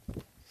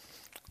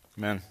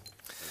Amen.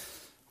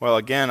 Well,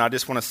 again, I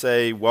just want to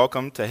say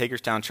welcome to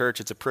Hagerstown Church.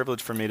 It's a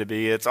privilege for me to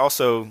be. It's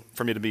also,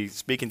 for me to be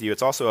speaking to you,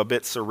 it's also a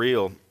bit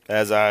surreal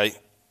as I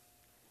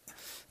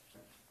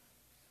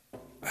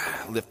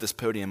lift this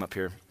podium up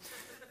here.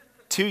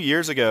 2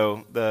 years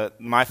ago,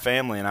 my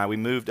family and I, we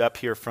moved up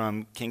here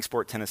from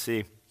Kingsport,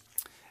 Tennessee.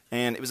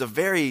 And it was a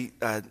very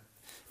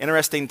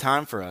interesting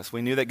time for us.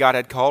 We knew that God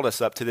had called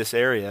us up to this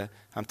area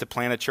to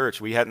plant a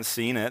church. We hadn't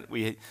seen it.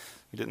 We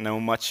didn't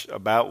know much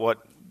about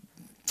what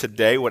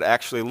today would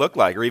actually look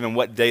like, or even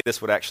what day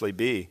this would actually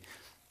be.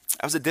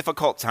 That was a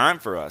difficult time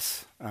for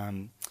us.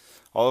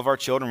 All of our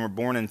children were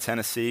born in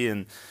Tennessee,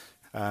 and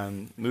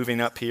moving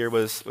up here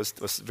was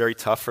very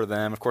tough for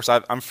them. Of course,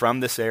 I'm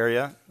from this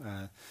area.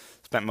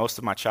 Spent most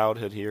of my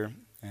childhood here.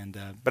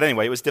 But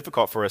anyway, it was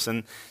difficult for us.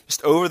 And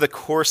just over the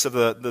course of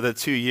the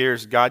 2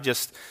 years, God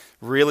just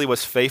really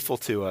was faithful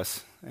to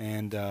us,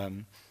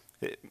 and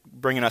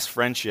bringing us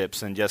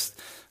friendships and just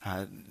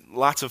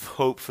lots of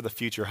hope for the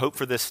future, hope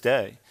for this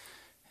day.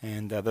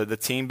 And the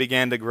team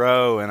began to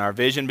grow, and our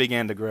vision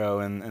began to grow.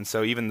 And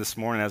so even this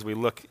morning, as we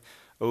look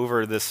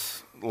over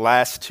this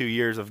last 2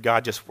 years of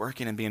God just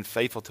working and being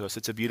faithful to us,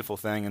 it's a beautiful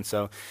thing. And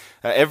so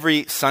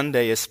every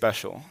Sunday is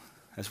special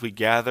as we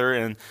gather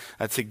and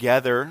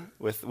together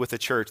with the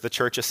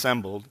church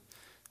assembled.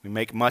 We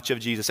make much of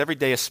Jesus. Every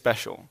day is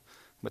special.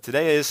 But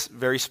today is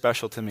very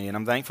special to me, and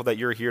I'm thankful that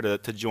you're here to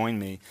join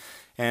me.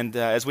 And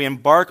as we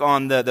embark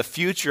on the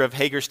future of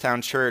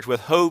Hagerstown Church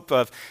with hope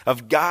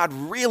of God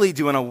really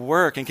doing a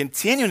work and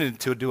continuing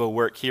to do a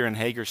work here in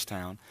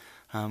Hagerstown,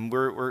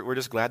 we're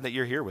just glad that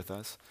you're here with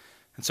us.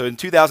 And so in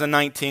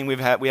 2019, we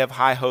have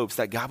high hopes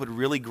that God would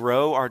really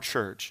grow our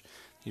church.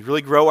 He'd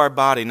really grow our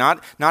body,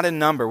 not in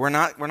number. We're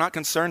not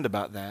concerned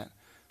about that.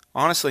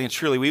 Honestly and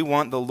truly, we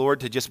want the Lord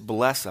to just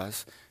bless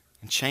us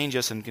and change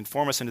us and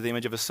conform us into the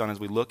image of His Son as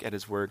we look at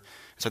His Word.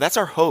 So that's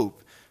our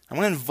hope. I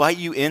want to invite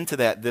you into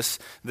that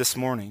this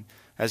morning.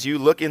 As you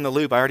look in the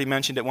loop, I already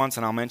mentioned it once,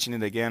 and I'll mention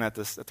it again at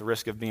the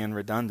risk of being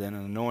redundant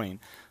and annoying.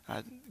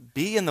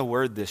 Be in the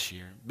Word this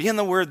year. Be in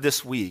the Word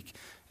this week.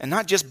 And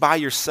not just by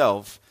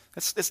yourself.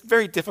 It's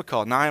very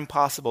difficult, nigh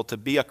impossible, to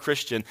be a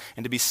Christian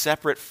and to be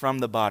separate from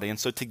the body. And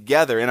so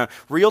together, in a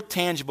real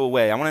tangible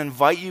way, I want to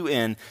invite you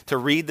in to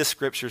read the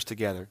Scriptures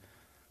together.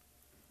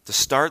 To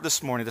start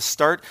this morning, to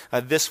start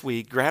this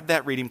week, grab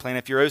that reading plan.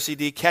 If you're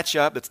OCD, catch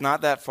up. It's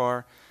not that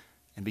far.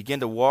 And begin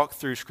to walk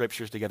through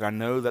Scriptures together. I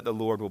know that the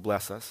Lord will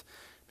bless us.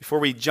 Before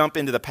we jump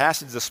into the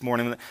passage this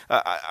morning,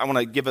 I want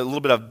to give a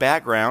little bit of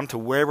background to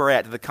where we're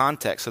at, to the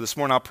context. So this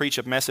morning I'll preach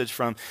a message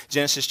from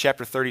Genesis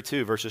chapter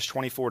 32, verses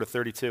 24 to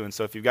 32. And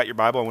so if you've got your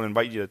Bible, I want to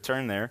invite you to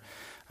turn there.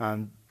 But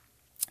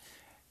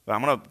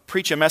I'm going to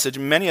preach a message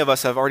many of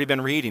us have already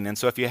been reading. And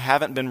so if you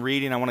haven't been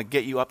reading, I want to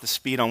get you up to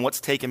speed on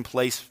what's taken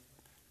place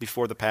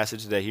before the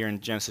passage today here in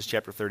Genesis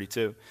chapter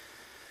 32.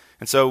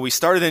 And so we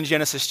started in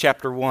Genesis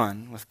chapter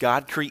 1 with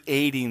God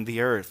creating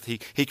the earth.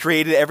 He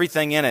created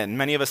everything in it. And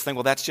many of us think,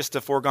 well, that's just a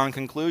foregone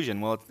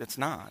conclusion. Well, it's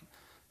not.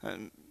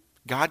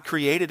 God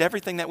created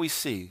everything that we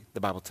see,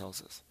 the Bible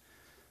tells us.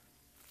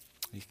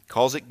 He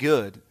calls it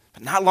good.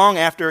 But not long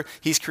after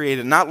He's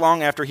created, not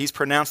long after He's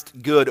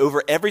pronounced good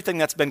over everything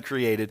that's been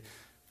created,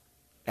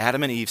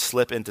 Adam and Eve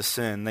slip into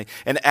sin.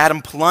 And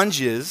Adam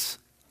plunges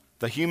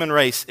the human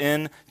race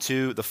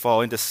into the fall,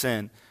 into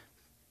sin.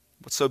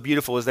 What's so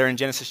beautiful is there in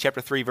Genesis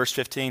chapter 3, verse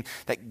 15,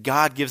 that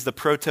God gives the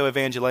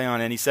proto-evangelion,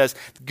 and He says,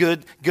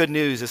 good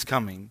news is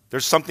coming.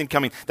 There's something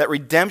coming. That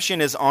redemption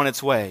is on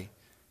its way.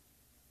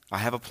 I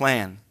have a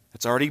plan.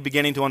 It's already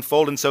beginning to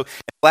unfold. And so in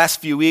the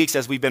last few weeks,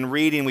 as we've been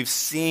reading, we've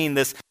seen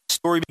this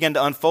story begin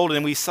to unfold,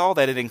 and we saw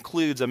that it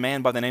includes a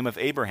man by the name of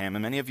Abraham.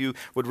 And many of you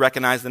would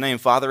recognize the name,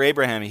 Father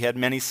Abraham. He had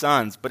many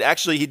sons, but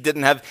actually he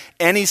didn't have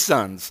any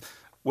sons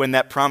when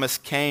that promise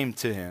came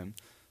to him.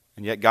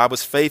 And yet God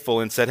was faithful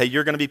and said, hey,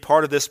 you're going to be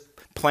part of this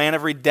plan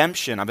of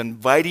redemption. I'm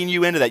inviting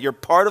you into that. You're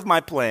part of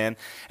my plan.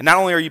 And not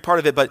only are you part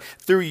of it, but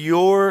through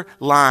your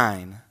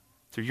line,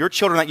 through your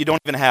children that you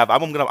don't even have,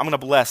 I'm going to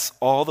bless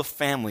all the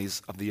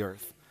families of the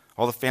earth,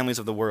 all the families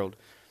of the world.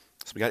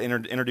 So we got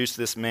introduced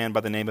to this man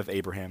by the name of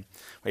Abraham.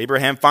 Well,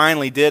 Abraham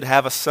finally did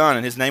have a son,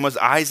 and his name was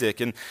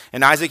Isaac. And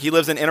Isaac, he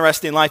lives an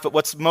interesting life. But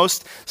what's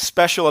most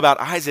special about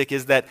Isaac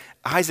is that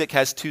Isaac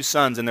has two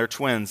sons, and they're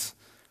twins.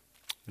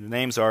 The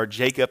names are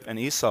Jacob and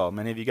Esau.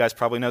 Many of you guys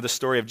probably know the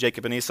story of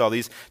Jacob and Esau.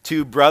 These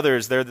two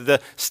brothers, they're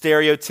the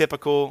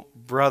stereotypical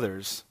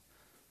brothers.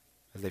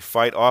 As they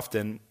fight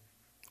often,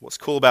 what's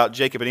cool about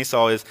Jacob and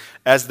Esau is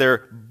as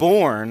they're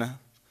born,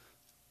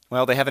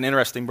 well, they have an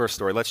interesting birth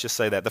story. Let's just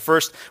say that. The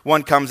first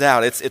one comes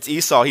out. It's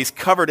Esau. He's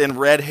covered in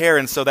red hair,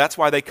 and so that's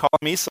why they call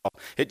him Esau.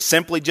 It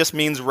simply just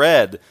means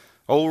red.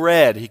 Old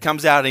red. He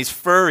comes out and he's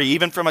furry,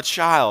 even from a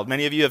child.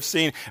 Many of you have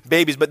seen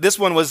babies, but this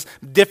one was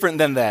different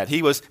than that.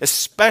 He was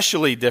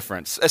especially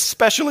different,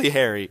 especially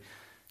hairy.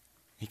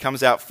 He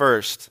comes out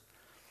first.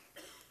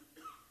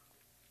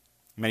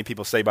 Many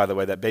people say, by the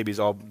way, that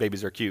all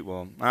babies are cute.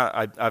 Well,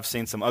 I've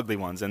seen some ugly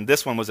ones, and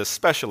this one was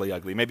especially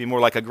ugly, maybe more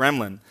like a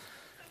gremlin.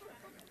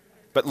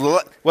 But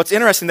what's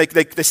interesting,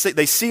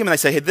 they see him and they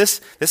say, hey,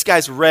 this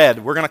guy's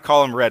red. We're going to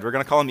call him Red. We're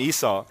going to call him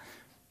Esau.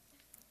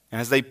 And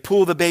as they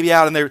pull the baby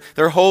out and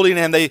they're holding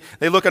him, they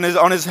look on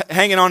his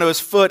hanging onto his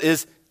foot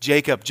is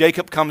Jacob.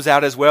 Jacob comes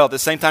out as well at the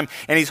same time,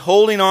 and he's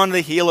holding on to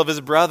the heel of his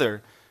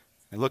brother.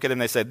 They look at him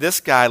and they say, this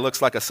guy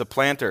looks like a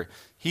supplanter.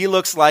 He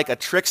looks like a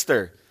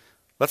trickster.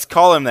 Let's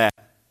call him that.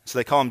 So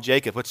they call him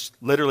Jacob, which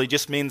literally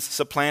just means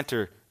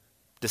supplanter,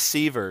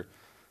 deceiver.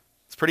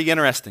 It's pretty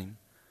interesting.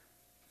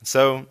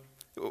 So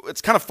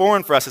it's kind of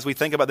foreign for us as we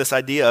think about this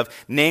idea of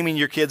naming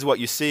your kids what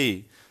you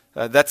see.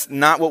 That's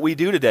not what we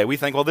do today. We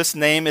think, well, this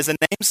name is a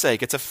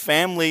namesake. It's a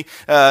family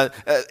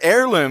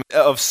heirloom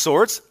of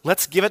sorts.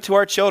 Let's give it to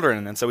our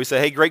children. And so we say,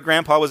 hey,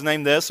 great-grandpa was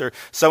named this, or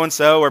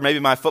so-and-so, or maybe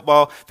my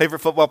favorite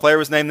football player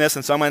was named this,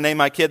 and so I'm going to name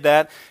my kid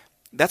that.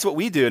 That's what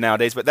we do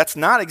nowadays, but that's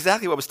not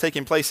exactly what was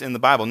taking place in the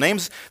Bible.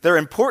 Names, they're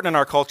important in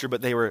our culture,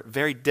 but they were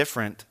very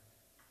different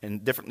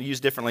and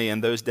used differently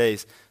in those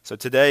days. So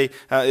today,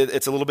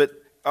 it's a little bit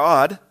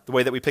odd, the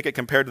way that we pick it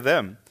compared to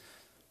them.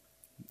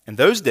 In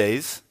those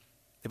days,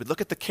 they would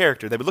look at the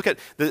character. They would look at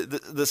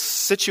the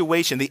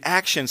situation, the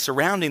action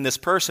surrounding this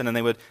person, and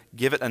they would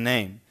give it a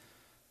name.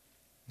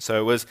 So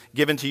it was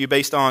given to you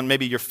based on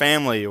maybe your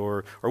family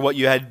or what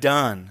you had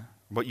done,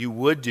 what you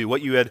would do,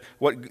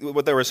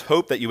 what there was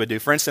hope that you would do.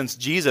 For instance,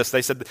 Jesus,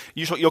 they said,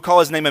 you'll call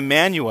his name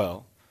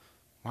Emmanuel.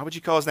 Why would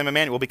you call his name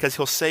Emmanuel? Because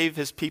he'll save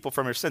his people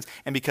from their sins,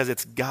 and because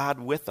it's God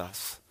with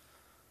us.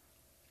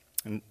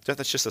 And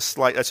that's just a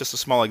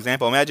small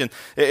example. Imagine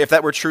if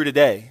that were true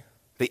today.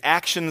 The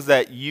actions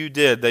that you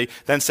did, they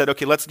then said,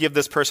 okay, let's give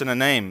this person a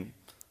name.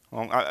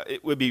 Well,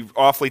 it would be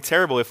awfully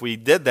terrible if we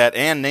did that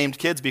and named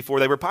kids before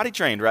they were potty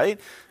trained, right?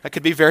 That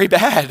could be very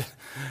bad.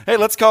 Hey,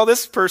 let's call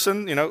this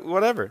person,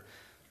 whatever.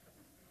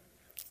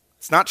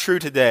 It's not true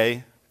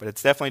today, but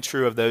it's definitely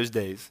true of those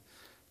days.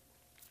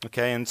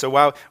 Okay, and so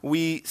while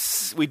we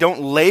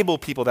don't label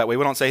people that way,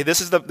 we don't say, hey, this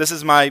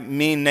is my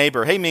mean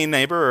neighbor. Hey, mean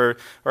neighbor,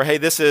 or hey,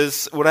 this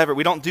is whatever.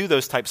 We don't do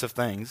those types of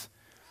things.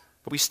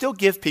 But we still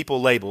give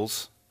people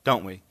labels,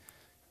 don't we?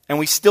 And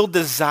we still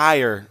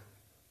desire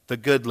the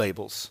good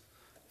labels,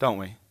 don't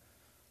we?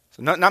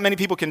 So not many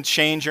people can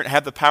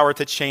have the power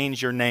to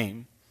change your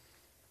name.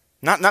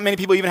 Not many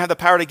people even have the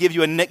power to give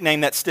you a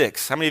nickname that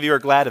sticks. How many of you are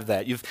glad of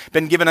that? You've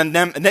been given a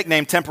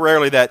nickname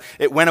temporarily that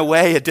it went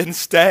away, it didn't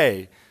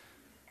stay.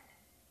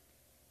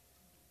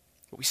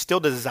 But we still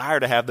desire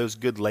to have those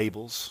good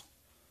labels.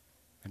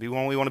 Maybe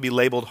we want to be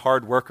labeled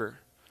hard worker.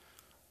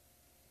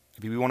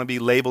 Maybe we want to be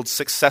labeled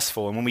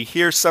successful. And when we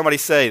hear somebody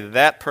say,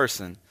 that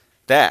person,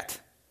 that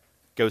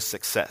goes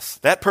success.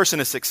 That person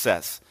is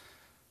success.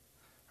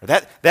 Or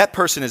that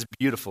person is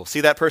beautiful.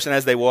 See that person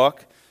as they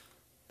walk?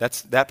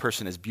 That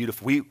person is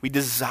beautiful. We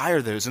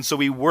desire those. And so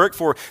we work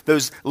for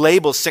those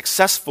labels,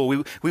 successful.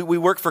 We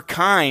work for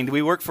kind.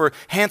 We work for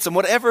handsome,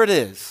 whatever it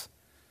is.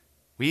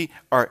 We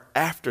are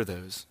after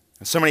those.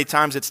 And so many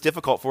times it's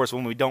difficult for us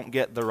when we don't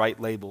get the right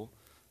label.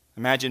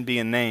 Imagine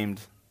being named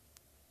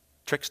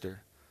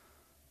trickster,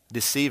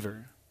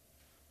 deceiver.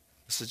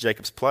 This is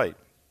Jacob's plight.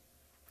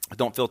 I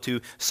don't feel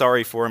too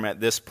sorry for him at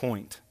this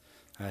point.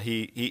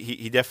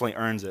 He definitely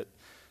earns it.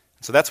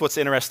 So that's what's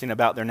interesting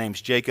about their names,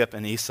 Jacob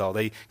and Esau.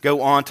 They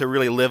go on to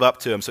really live up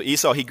to him. So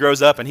Esau, he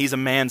grows up and he's a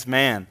man's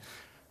man,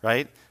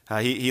 right?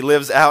 He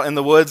lives out in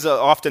the woods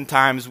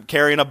oftentimes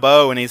carrying a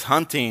bow and he's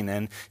hunting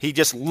and he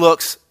just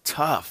looks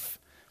tough.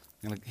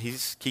 And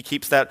he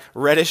keeps that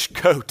reddish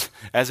coat,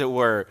 as it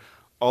were,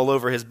 all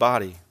over his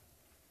body.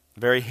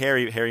 Very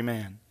hairy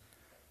man.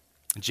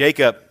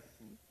 Jacob,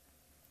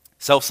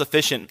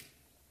 self-sufficient,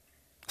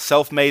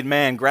 self-made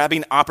man,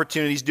 grabbing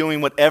opportunities,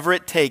 doing whatever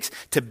it takes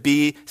to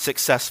be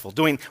successful,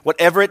 doing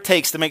whatever it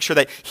takes to make sure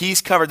that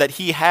he's covered, that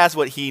he has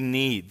what he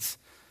needs.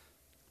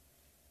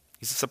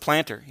 He's a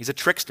supplanter. He's a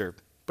trickster,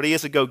 but he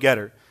is a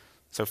go-getter.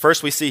 So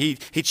first we see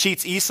he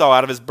cheats Esau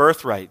out of his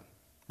birthright,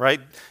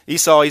 right?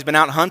 Esau, he's been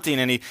out hunting,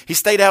 and he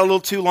stayed out a little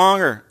too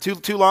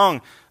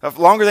long,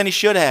 longer than he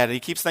should have. And he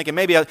keeps thinking,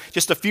 maybe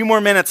just a few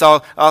more minutes, I'll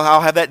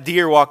have that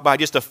deer walk by.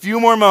 Just a few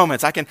more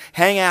moments. I can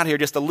hang out here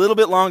just a little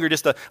bit longer,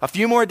 just a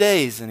few more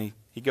days. And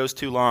he goes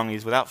too long.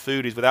 He's without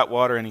food. He's without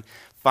water. And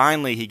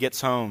finally, he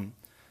gets home.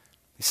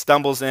 He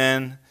stumbles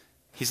in.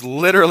 He's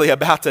literally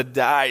about to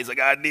die. He's like,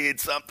 I need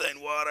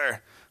something,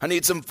 water. I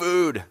need some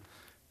food.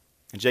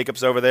 And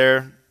Jacob's over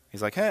there.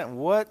 He's like, hey,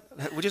 what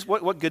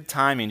good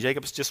timing.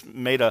 Jacob's just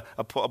made a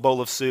bowl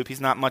of soup. He's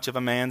not much of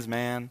a man's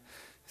man.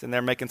 He's in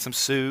there making some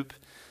soup.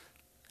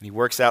 And he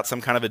works out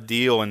some kind of a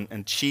deal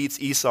and cheats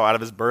Esau out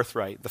of his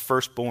birthright, the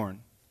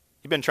firstborn.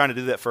 He'd been trying to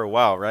do that for a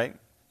while, right?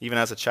 Even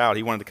as a child,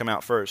 he wanted to come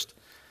out first.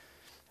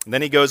 And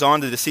then he goes on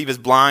to deceive his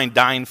blind,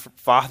 dying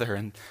father.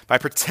 And by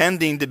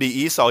pretending to be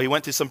Esau, he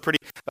went to some pretty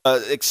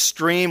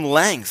extreme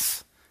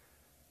lengths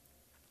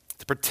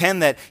to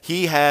pretend that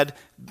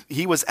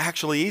he was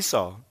actually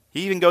Esau.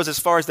 He even goes as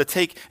far as to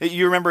take,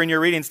 you remember in your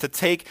readings, to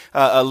take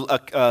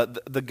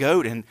the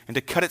goat and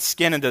to cut its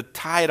skin and to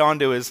tie it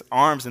onto his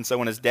arms. And so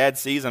when his dad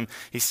sees him,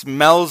 he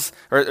smells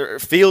or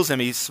feels him.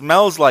 He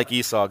smells like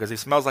Esau because he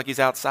smells like he's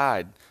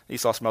outside.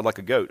 Esau smelled like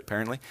a goat,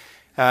 apparently.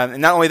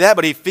 And not only that,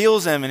 but he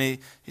feels him and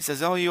he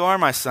says, oh, you are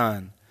my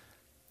son.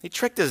 He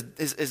tricked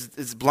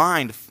his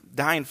blind,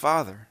 dying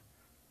father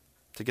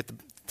to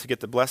get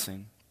the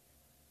blessing.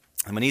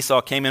 And when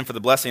Esau came in for the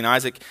blessing,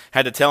 Isaac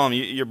had to tell him,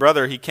 your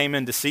brother, he came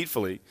in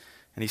deceitfully,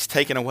 and he's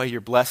taken away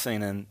your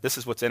blessing. And this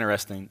is what's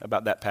interesting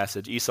about that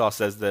passage. Esau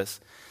says this,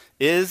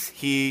 is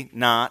he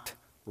not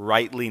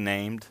rightly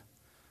named?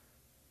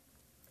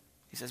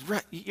 He says,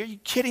 are you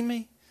kidding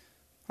me?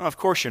 Oh, of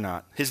course you're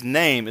not. His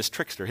name is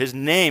trickster. His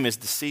name is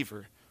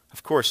deceiver.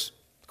 Of course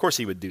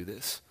he would do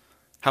this.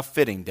 How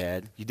fitting,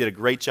 Dad. You did a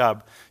great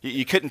job.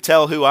 You couldn't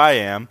tell who I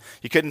am.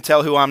 You couldn't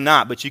tell who I'm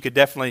not, but you could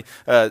definitely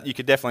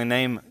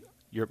name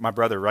my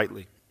brother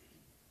rightly.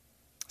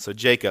 So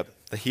Jacob,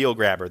 the heel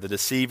grabber, the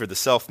deceiver, the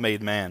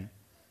self-made man.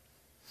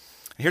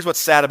 And here's what's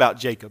sad about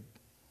Jacob.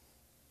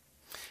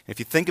 If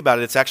you think about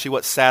it, it's actually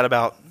what's sad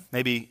about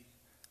maybe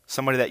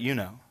somebody that you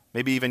know,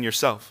 maybe even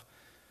yourself.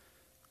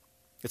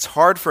 It's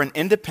hard for an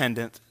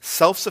independent,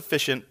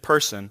 self-sufficient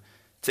person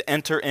to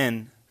enter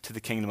into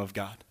the kingdom of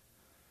God.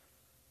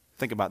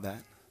 Think about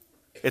that.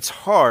 It's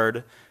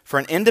hard for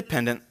an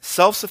independent,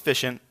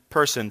 self-sufficient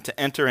person to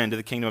enter into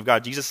the kingdom of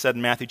God. Jesus said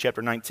in Matthew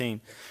chapter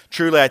 19,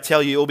 truly I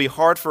tell you, it will be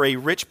hard for a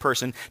rich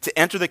person to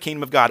enter the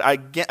kingdom of God.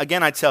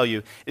 Again, I tell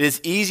you, it is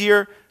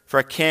easier for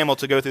a camel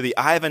to go through the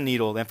eye of a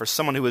needle than for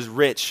someone who is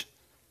rich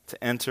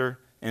to enter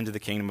into the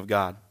kingdom of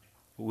God.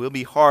 It will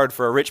be hard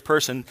for a rich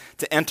person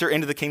to enter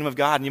into the kingdom of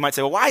God. And you might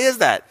say, well, why is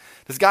that?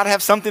 Does God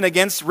have something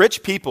against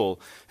rich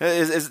people?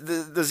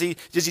 Does he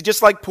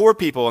just like poor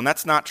people? And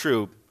that's not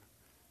true.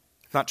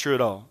 It's not true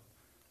at all.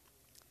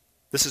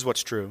 This is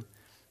what's true.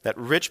 That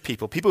rich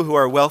people, people who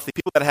are wealthy,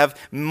 people that have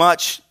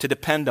much to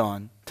depend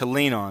on, to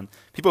lean on,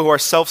 people who are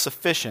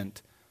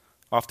self-sufficient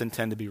often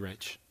tend to be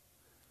rich.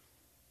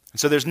 And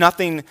so there's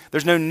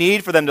no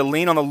need for them to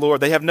lean on the Lord.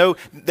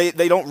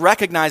 They don't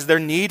recognize their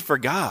need for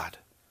God.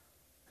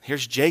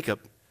 Here's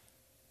Jacob,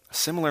 a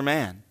similar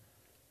man,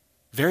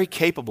 very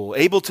capable,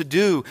 able to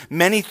do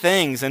many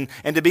things and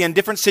to be in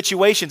different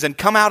situations and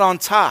come out on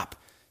top,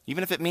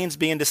 even if it means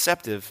being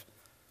deceptive,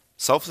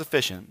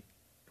 self-sufficient.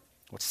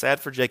 What's sad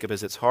for Jacob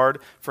is it's hard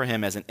for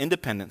him as an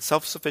independent,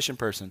 self-sufficient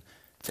person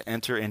to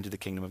enter into the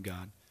kingdom of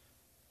God.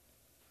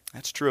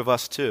 That's true of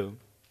us too.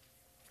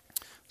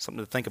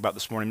 Something to think about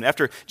this morning.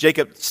 After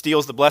Jacob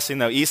steals the blessing,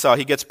 though, Esau,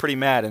 he gets pretty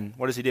mad. And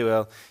what does he do?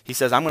 Well, he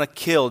says, I'm going to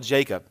kill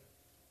Jacob.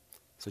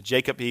 So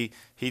Jacob,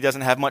 he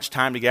doesn't have much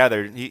time to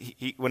gather.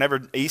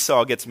 Whenever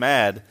Esau gets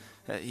mad,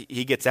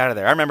 he gets out of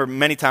there. I remember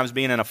many times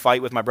being in a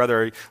fight with my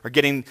brother or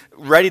getting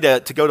ready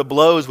to go to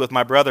blows with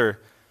my brother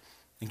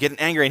and getting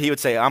angry, and he would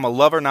say, I'm a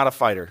lover, not a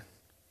fighter.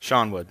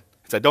 Sean would.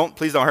 He'd say,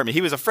 please don't hurt me.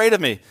 He was afraid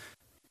of me.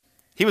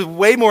 He was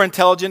way more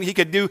intelligent. He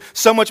could do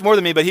so much more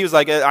than me, but he was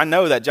like, I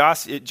know that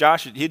Josh,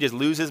 he'd just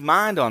lose his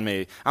mind on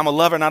me. I'm a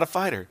lover, not a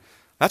fighter.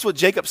 That's what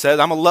Jacob says.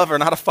 I'm a lover,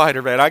 not a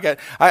fighter, man.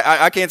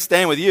 I can't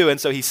stand with you. And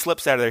so he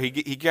slips out of there.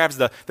 He grabs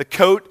the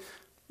coat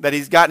that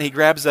he's got, and he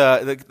grabs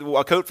a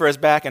coat for his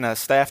back and a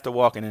staff to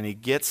walk in, and he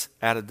gets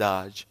out of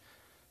Dodge.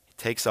 He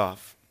takes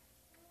off.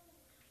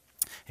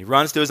 He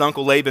runs to his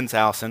Uncle Laban's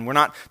house, and we're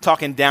not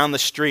talking down the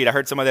street. I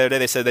heard somebody the other day,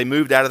 they said they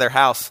moved out of their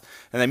house,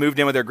 and they moved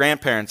in with their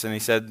grandparents, and he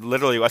said,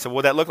 literally, I said, what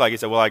would that look like? He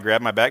said, well, I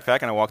grabbed my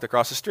backpack, and I walked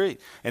across the street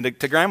and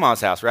to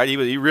Grandma's house, right?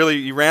 He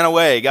ran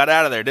away, got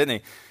out of there, didn't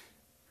he?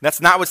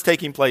 That's not what's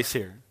taking place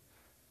here.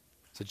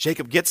 So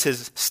Jacob gets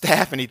his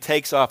staff, and he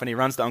takes off, and he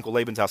runs to Uncle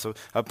Laban's house, so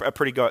a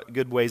pretty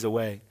good ways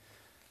away.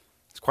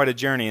 It's quite a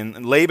journey.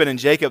 And Laban and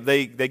Jacob,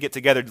 they get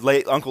together.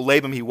 Uncle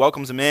Laban, he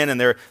welcomes them in,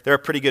 and they're a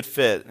pretty good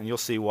fit, and you'll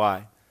see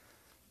why.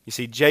 You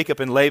see,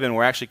 Jacob and Laban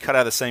were actually cut out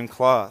of the same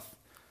cloth.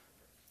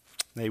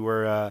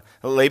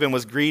 Laban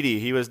was greedy.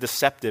 He was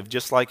deceptive,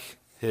 just like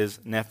his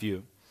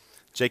nephew.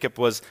 Jacob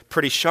was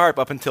pretty sharp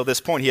up until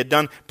this point. He had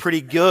done pretty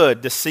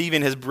good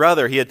deceiving his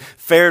brother. He had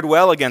fared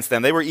well against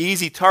them. They were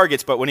easy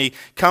targets, but when he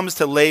comes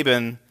to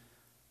Laban,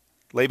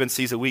 Laban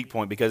sees a weak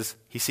point because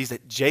he sees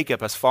that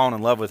Jacob has fallen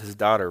in love with his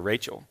daughter,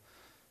 Rachel.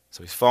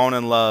 So he's fallen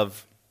in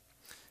love,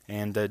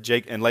 and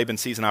Laban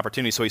sees an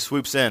opportunity, so he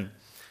swoops in.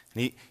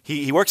 And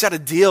he works out a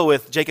deal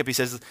with Jacob. He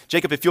says,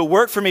 Jacob, if you'll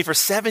work for me for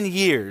 7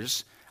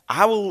 years,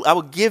 I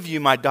will give you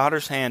my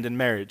daughter's hand in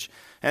marriage.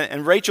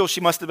 And Rachel,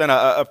 she must have been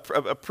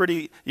a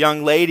pretty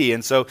young lady.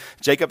 And so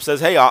Jacob says,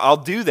 hey, I'll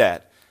do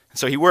that. And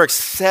so he works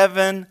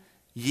 7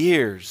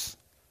 years.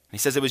 And he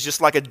says it was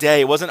just like a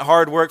day. It wasn't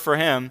hard work for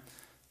him.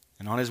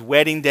 And on his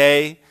wedding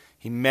day,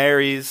 he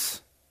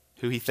marries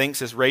who he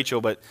thinks is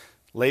Rachel, but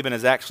Laban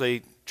has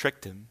actually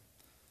tricked him.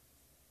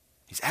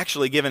 He's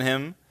actually given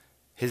him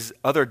his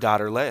other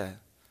daughter, Leah.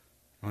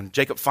 When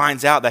Jacob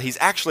finds out that he's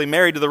actually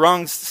married to the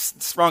wrong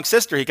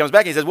sister, he comes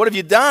back and he says, what have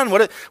you done?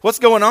 What's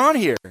going on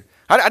here?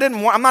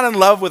 I'm not in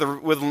love with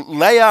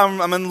Leah,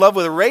 I'm in love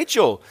with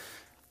Rachel.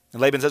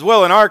 And Laban says,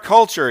 well, in our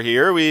culture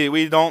here,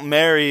 we don't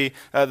marry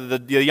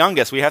the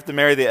youngest. We have to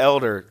marry the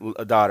elder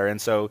daughter.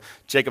 And so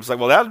Jacob's like,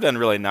 well, that would have been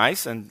really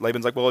nice. And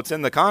Laban's like, well, it's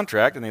in the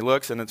contract. And he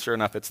looks, and sure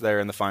enough, it's there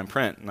in the fine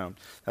print. No,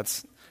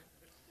 that's...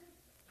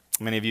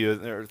 Many of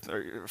you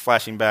are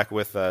flashing back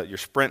with your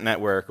Sprint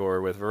network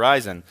or with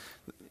Verizon.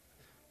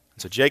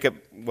 So Jacob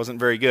wasn't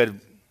very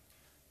good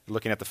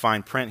looking at the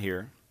fine print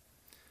here.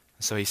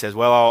 So he says,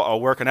 well, I'll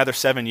work another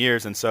 7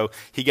 years. And so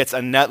he gets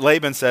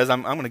Laban says,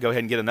 I'm going to go ahead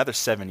and get another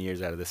 7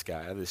 years out of this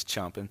guy, out of this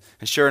chump. And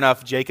sure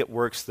enough, Jacob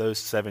works those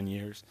 7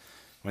 years.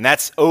 When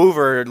that's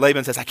over,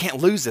 Laban says, I can't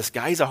lose this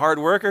guy. He's a hard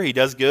worker. He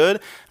does good.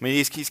 I mean,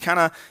 he's kind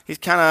of you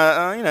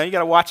got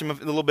to watch him a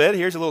little bit.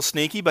 Here's a little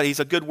sneaky, but he's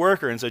a good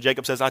worker. And so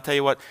Jacob says, I'll tell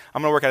you what,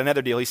 I'm going to work out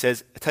another deal. He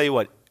says, I tell you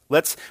what,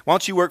 why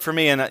don't you work for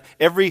me, and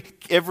every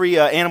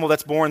animal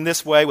that's born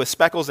this way with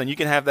speckles, and you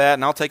can have that,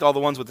 and I'll take all the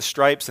ones with the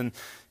stripes.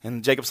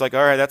 And Jacob's like,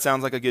 all right, that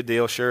sounds like a good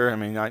deal, sure. I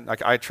mean,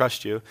 I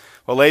trust you.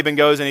 Well, Laban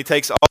goes and he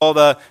takes all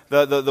the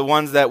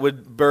ones that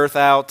would birth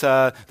out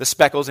the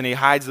speckles, and he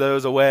hides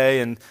those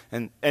away. And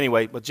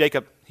anyway, but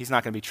Jacob, he's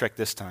not going to be tricked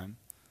this time.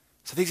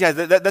 So these guys,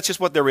 that's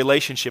just what their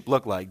relationship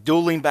looked like,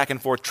 dueling back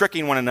and forth,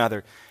 tricking one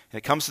another. And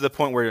it comes to the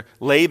point where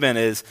Laban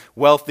is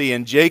wealthy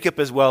and Jacob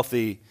is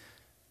wealthy.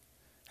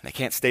 And they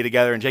can't stay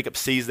together, and Jacob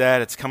sees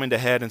that. It's coming to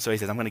head, and so he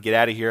says, I'm going to get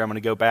out of here. I'm going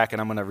to go back, and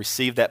I'm going to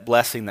receive that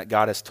blessing that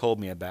God has told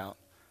me about.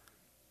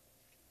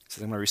 He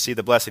says, I'm going to receive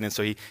the blessing. And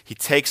so he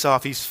takes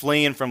off. He's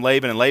fleeing from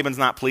Laban, and Laban's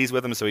not pleased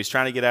with him, so he's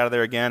trying to get out of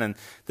there again. And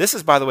this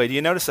is, by the way, do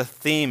you notice a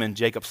theme in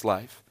Jacob's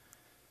life?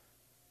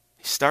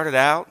 He started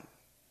out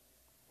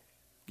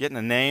getting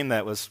a name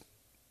that was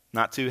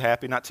not too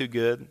happy, not too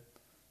good,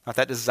 not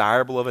that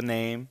desirable of a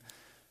name.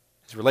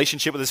 His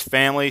relationship with his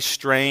family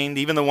strained.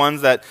 Even the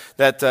ones that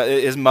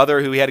his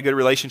mother, who he had a good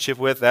relationship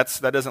with, that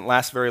doesn't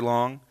last very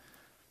long.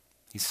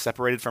 He's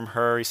separated from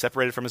her. He's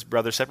separated from his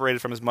brother,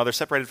 separated from his mother,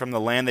 separated from the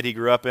land that he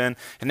grew up in.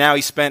 And now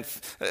he spent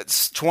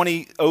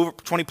 20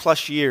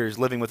 plus years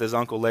living with his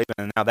uncle Laban,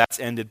 and now that's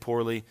ended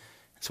poorly.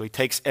 So he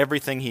takes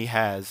everything he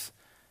has,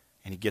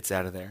 and he gets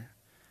out of there.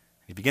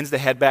 He begins to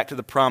head back to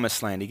the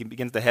promised land. He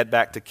begins to head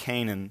back to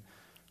Canaan.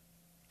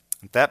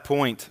 At that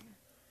point,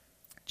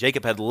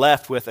 Jacob had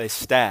left with a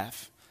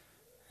staff,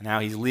 and now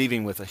he's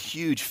leaving with a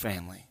huge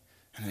family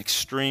and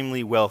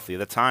extremely wealthy. At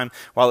the time,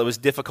 while it was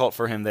difficult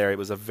for him there, it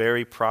was a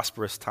very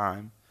prosperous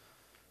time.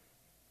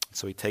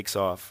 So he takes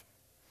off.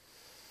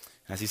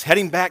 As he's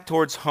heading back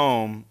towards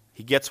home,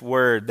 he gets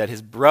word that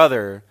his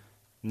brother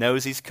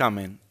knows he's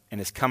coming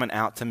and is coming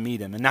out to meet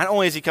him. And not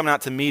only is he coming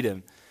out to meet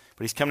him,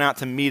 but he's coming out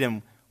to meet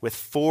him with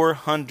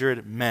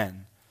 400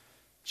 men.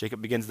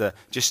 Jacob begins to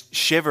just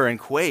shiver and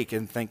quake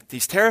and think,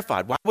 he's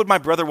terrified. Why would my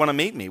brother want to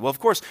meet me? Well, of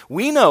course,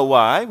 we know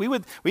why.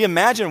 We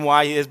imagine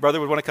why his brother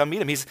would want to come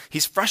meet him.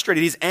 He's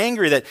frustrated. He's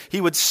angry that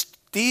he would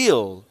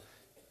steal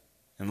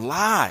and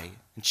lie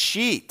and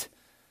cheat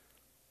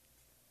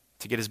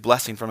to get his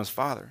blessing from his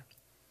father.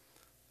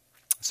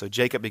 So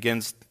Jacob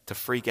begins to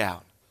freak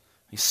out.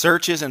 He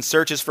searches and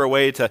searches for a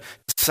way to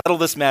settle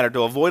this matter,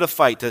 to avoid a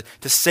fight,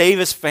 to save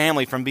his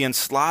family from being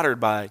slaughtered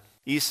by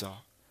Esau.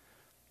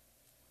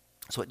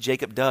 That's what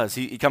Jacob does.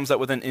 He comes up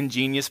with an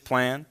ingenious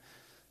plan.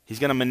 He's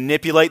going to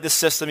manipulate the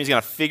system. He's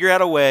going to figure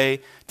out a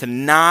way to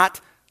not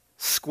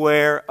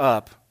square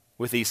up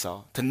with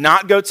Esau, to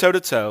not go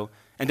toe-to-toe,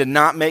 and to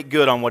not make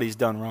good on what he's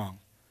done wrong.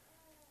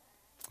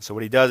 So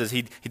what he does is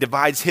he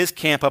divides his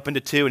camp up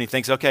into two, and he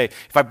thinks, okay,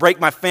 if I break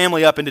my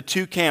family up into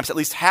two camps, at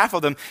least half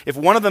of them, if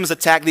one of them is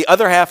attacked, the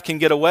other half can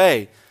get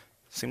away.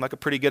 Seemed like a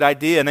pretty good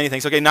idea. And then he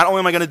thinks, okay, not only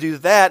am I going to do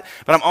that,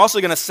 but I'm also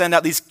going to send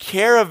out these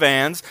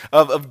caravans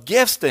of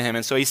gifts to him.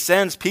 And so he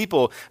sends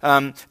people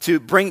to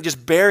bring,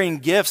 just bearing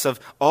gifts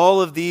of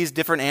all of these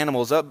different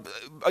animals.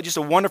 Just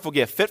a wonderful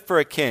gift, fit for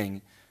a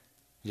king.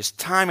 Just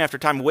time after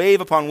time,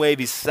 wave upon wave,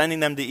 he's sending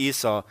them to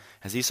Esau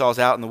as Esau's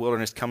out in the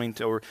wilderness coming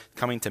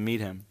to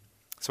meet him.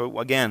 So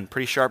again,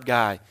 pretty sharp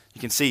guy. You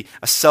can see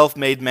a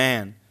self-made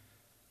man,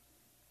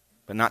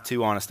 but not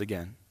too honest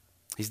again.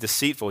 He's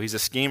deceitful. He's a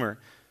schemer.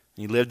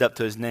 He lived up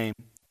to his name.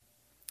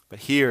 But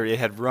here it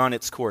had run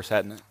its course,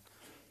 hadn't it?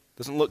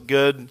 Doesn't look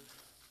good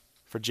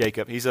for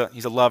Jacob. He's a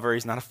lover.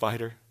 He's not a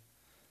fighter.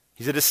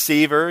 He's a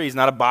deceiver. He's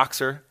not a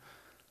boxer.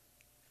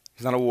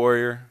 He's not a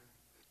warrior.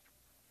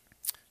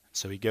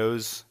 So he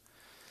goes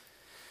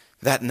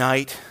that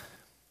night.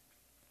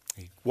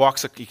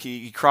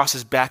 He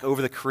crosses back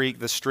over the creek,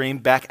 the stream,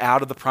 back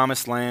out of the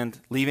promised land,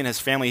 leaving his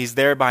family. He's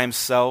there by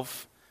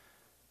himself.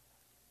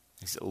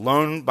 He's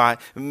alone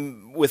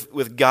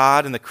with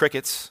God and the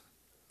crickets.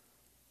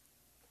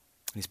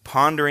 He's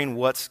pondering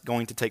what's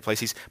going to take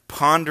place. He's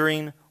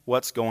pondering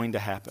what's going to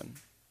happen.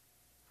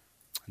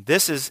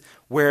 This is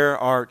where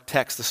our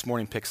text this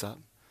morning picks up.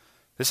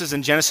 This is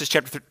in Genesis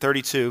chapter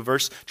 32,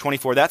 verse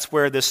 24. That's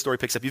where this story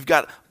picks up. You've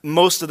got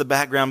most of the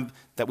background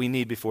that we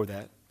need before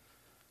that.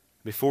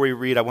 Before we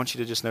read, I want you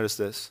to just notice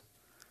this.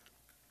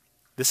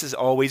 This has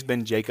always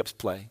been Jacob's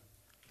play,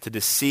 to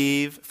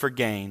deceive for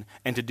gain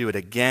and to do it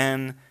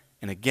again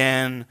and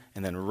again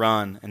and then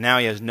run. And now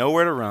he has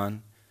nowhere to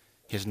run.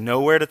 He has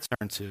nowhere to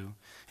turn to.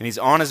 And he's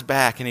on his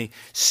back and he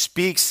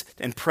speaks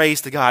and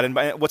prays to God.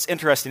 And what's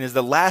interesting is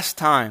the last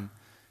time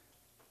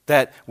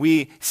that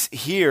we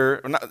hear,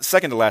 or not,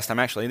 second to last time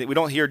actually, we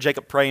don't hear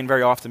Jacob praying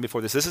very often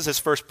before this. This is his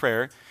first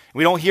prayer.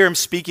 We don't hear him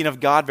speaking of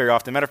God very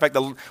often. Matter of fact,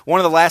 one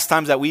of the last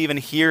times that we even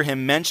hear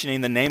him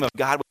mentioning the name of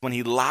God was when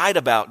he lied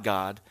about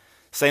God,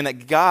 saying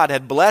that God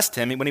had blessed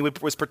him when he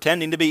was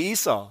pretending to be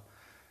Esau.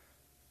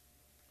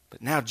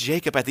 But now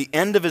Jacob, at the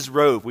end of his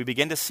rope, we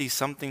begin to see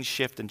something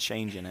shift and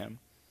change in him.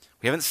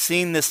 We haven't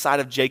seen this side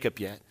of Jacob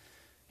yet.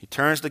 He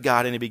turns to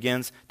God and he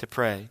begins to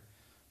pray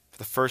for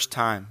the first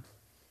time.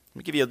 Let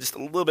me give you just a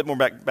little bit more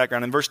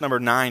background. In verse number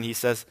 9,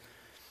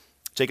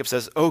 Jacob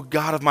says, "O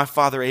God of my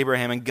father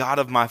Abraham and God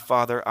of my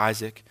father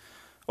Isaac,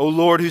 O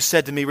Lord, who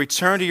said to me,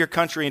 return to your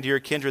country and to your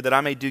kindred that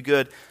I may do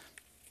good."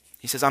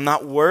 He says, "I'm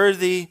not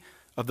worthy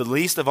of the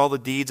least of all the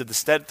deeds of the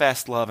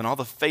steadfast love and all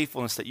the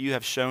faithfulness that you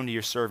have shown to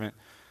your servant.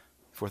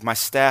 For with my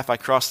staff I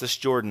crossed this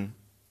Jordan,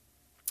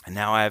 and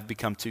now I have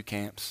become two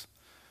camps."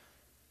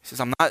 He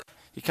says,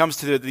 he comes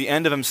to the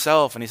end of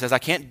himself and he says, "I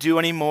can't do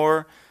any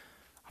more.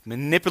 I've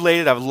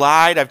manipulated, I've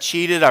lied, I've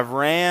cheated, I've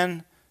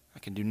ran. I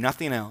can do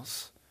nothing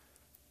else."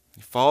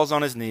 He falls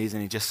on his knees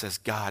and he just says,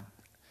 "God,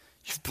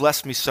 you've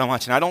blessed me so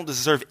much and I don't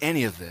deserve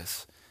any of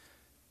this."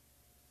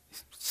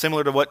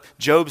 Similar to what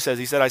Job says,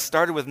 he said, "I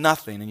started with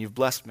nothing and you've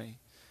blessed me."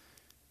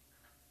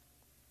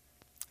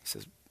 He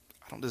says,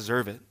 "I don't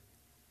deserve it."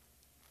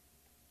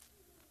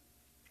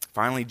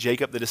 Finally,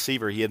 Jacob the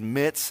deceiver, he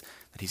admits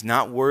that he's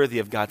not worthy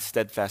of God's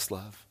steadfast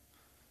love.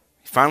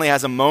 He finally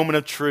has a moment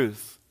of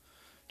truth.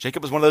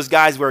 Jacob was one of those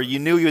guys where you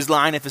knew he was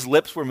lying if his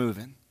lips were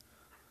moving.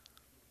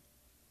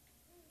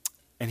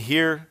 And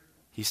here,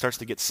 he starts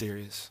to get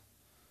serious.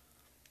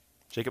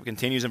 Jacob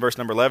continues in verse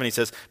number 11. He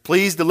says,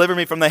 "Please deliver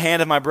me from the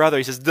hand of my brother."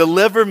 He says,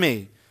 "Deliver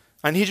me.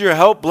 I need your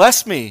help.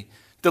 Bless me.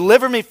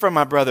 Deliver me from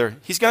my brother.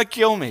 He's going to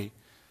kill me."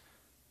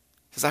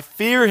 He says, "I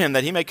fear him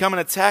that he may come and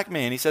attack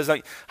me." And he says,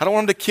 I don't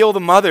want him to kill the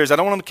mothers. I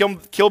don't want him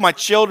to kill my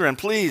children.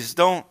 Please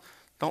don't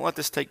let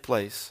this take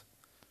place.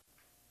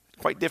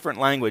 Quite different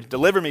language.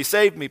 Deliver me,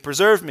 save me,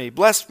 preserve me,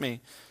 bless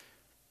me.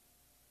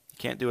 You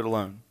can't do it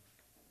alone.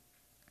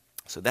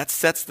 So that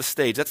sets the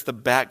stage. That's the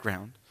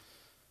background.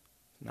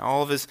 Now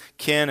all of his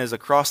kin is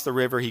across the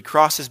river. He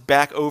crosses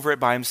back over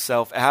it by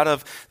himself out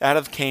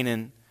of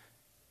Canaan.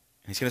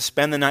 And he's going to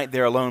spend the night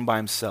there alone by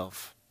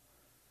himself.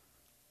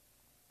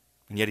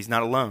 And yet he's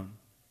not alone.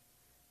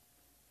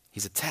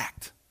 He's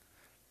attacked.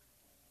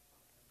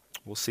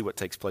 We'll see what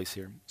takes place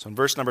here. So in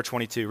verse number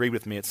 22, read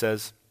with me. It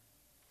says,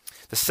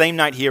 "The same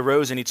night he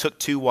arose and he took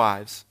 2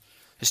 wives,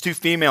 his 2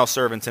 female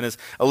servants and his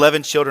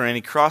 11 children, and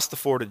he crossed the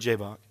ford at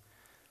Jabbok.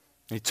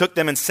 And he took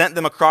them and sent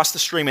them across the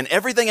stream and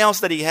everything else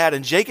that he had,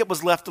 and Jacob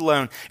was left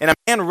alone. And a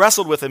man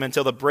wrestled with him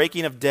until the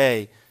breaking of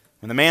day.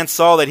 When the man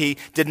saw that he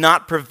did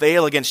not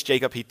prevail against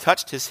Jacob, he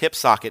touched his hip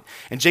socket,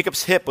 and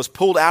Jacob's hip was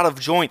pulled out of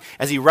joint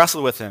as he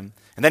wrestled with him.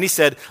 And then he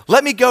said,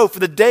 'Let me go, for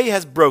the day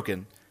has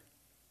broken.'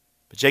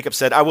 But Jacob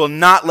said, 'I will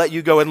not let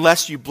you go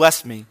unless you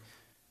bless me.'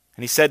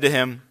 And he said to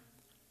him,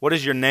 'What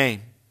is your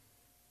name?'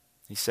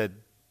 He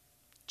said,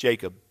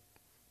 'Jacob.'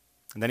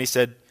 And then he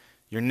said,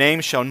 'Your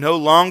name shall no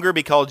longer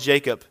be called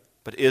Jacob,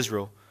 but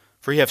Israel,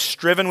 for you have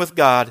striven with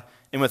God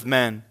and with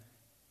men,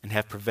 and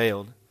have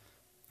prevailed.'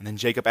 And then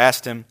Jacob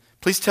asked him,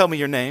 'Please tell me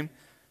your name.'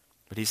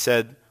 But he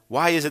said,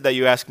 'Why is it that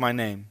you ask my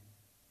name?'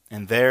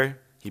 And there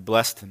he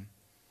blessed him.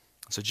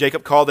 So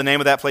Jacob called the name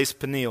of that place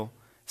Peniel,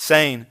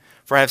 saying,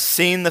 'For I have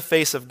seen the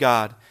face of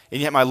God,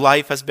 and yet my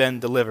life has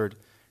been delivered.'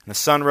 And the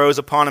sun rose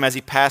upon him as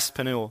he passed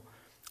Peniel,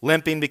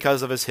 limping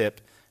because of his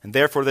hip. And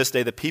therefore this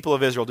day the people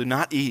of Israel do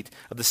not eat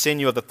of the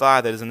sinew of the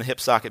thigh that is in the hip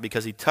socket,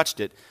 because he touched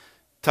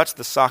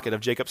the socket of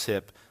Jacob's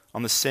hip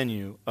on the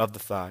sinew of the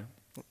thigh."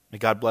 May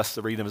God bless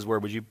the reading of his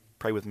word. Would you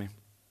pray with me?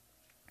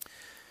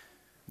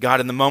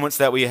 God, in the moments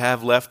that we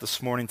have left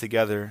this morning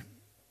together,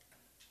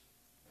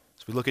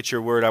 as we look at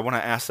your word, I want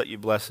to ask that you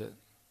bless it.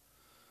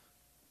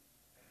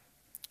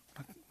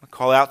 I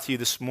call out to you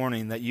this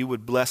morning that you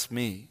would bless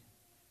me.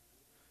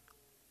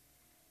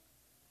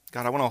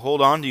 God, I want to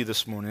hold on to you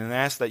this morning and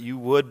ask that you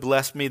would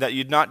bless me, that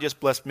you'd not just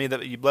bless me,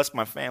 that you bless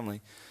my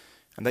family,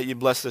 and that you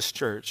bless this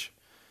church.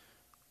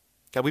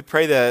 God, we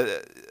pray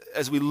that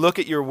as we look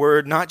at your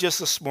word, not just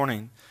this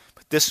morning,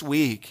 but this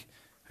week,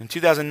 in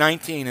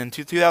 2019, and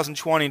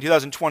 2020, and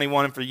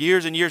 2021, and for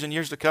years and years and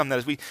years to come, that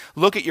as we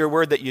look at your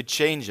word, that you'd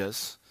change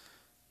us.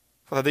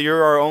 Father, that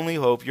you're our only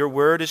hope. Your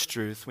word is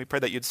truth. We pray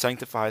that you'd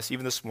sanctify us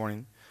even this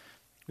morning.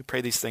 We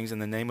pray these things in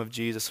the name of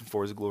Jesus and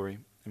for his glory.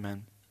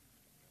 Amen.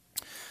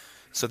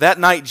 So that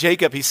night,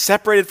 Jacob, he's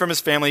separated from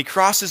his family. He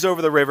crosses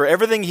over the river.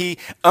 Everything he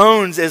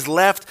owns is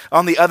left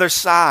on the other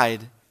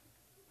side.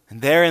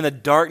 And there in the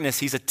darkness,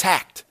 he's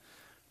attacked.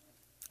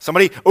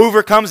 Somebody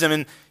overcomes him,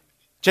 and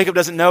Jacob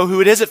doesn't know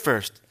who it is at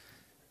first.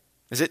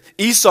 Is it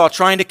Esau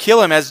trying to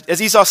kill him?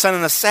 As Esau sent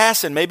an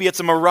assassin, maybe it's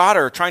a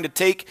marauder trying to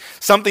take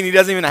something he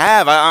doesn't even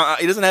have.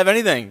 He doesn't have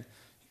anything.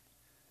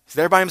 He's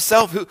there by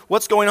himself.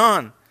 What's going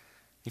on?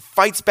 He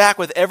fights back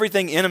with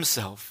everything in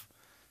himself.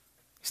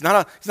 He's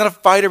not a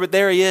fighter, but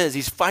there he is.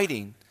 He's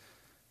fighting.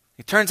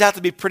 He turns out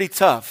to be pretty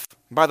tough.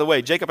 And by the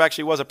way, Jacob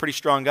actually was a pretty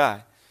strong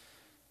guy.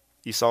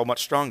 Esau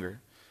much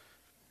stronger.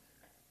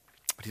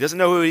 But he doesn't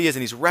know who he is,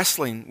 and he's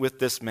wrestling with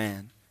this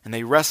man. And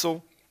they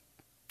wrestle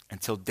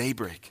until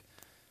daybreak.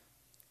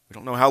 We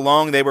don't know how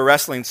long they were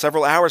wrestling,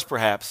 several hours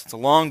perhaps. It's a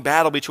long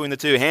battle between the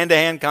two,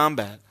 hand-to-hand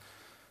combat.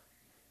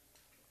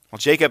 Well,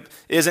 Jacob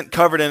isn't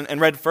covered in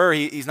red fur.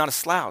 He's not a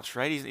slouch,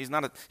 right?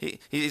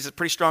 He's a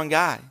pretty strong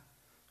guy.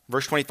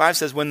 Verse 25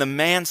 says, when the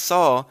man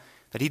saw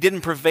that he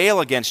didn't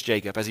prevail against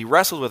Jacob as he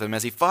wrestled with him,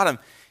 as he fought him,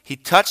 he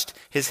touched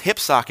his hip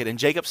socket, and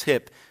Jacob's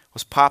hip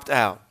was popped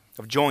out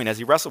of joint as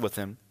he wrestled with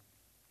him.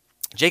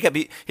 Jacob,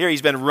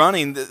 he's been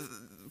running.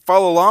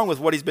 Follow along with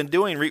what he's been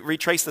doing.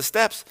 Retrace the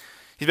steps.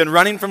 He's been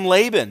running from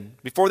Laban.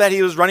 Before that,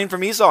 he was running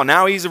from Esau.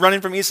 Now he's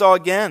running from Esau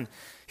again.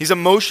 He's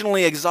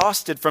emotionally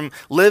exhausted from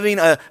living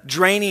a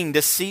draining,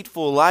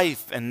 deceitful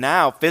life. And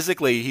now,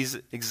 physically, he's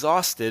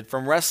exhausted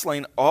from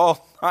wrestling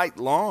all night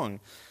long.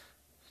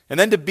 And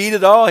then to beat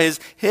it all,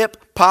 his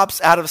hip pops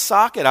out of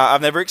socket.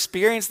 I've never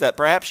experienced that.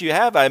 Perhaps you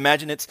have. I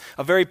imagine it's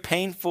a very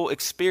painful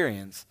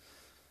experience.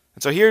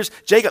 And so here's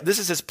Jacob. This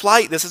is his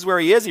plight. This is where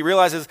he is. He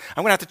realizes,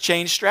 I'm going to have to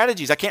change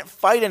strategies. I can't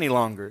fight any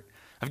longer.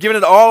 I've given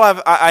it all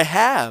I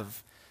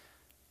have.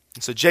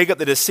 And so Jacob,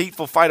 the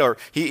deceitful fighter,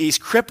 he's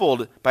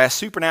crippled by a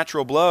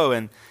supernatural blow.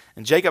 And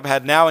Jacob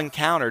had now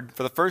encountered,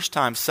 for the first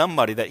time,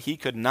 somebody that he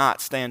could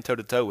not stand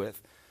toe-to-toe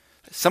with.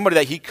 Somebody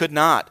that he could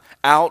not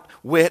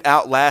outwit,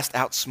 outlast,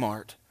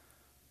 outsmart.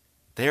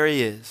 There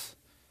he is.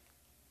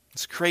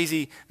 It's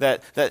crazy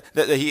that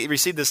he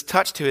received this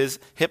touch to his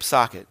hip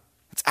socket.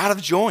 It's out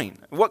of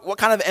joint. What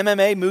kind of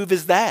MMA move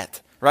is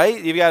that?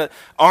 Right? You've got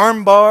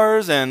arm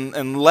bars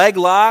and leg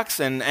locks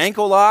and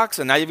ankle locks,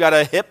 and now you've got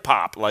a hip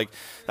pop.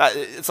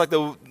 It's like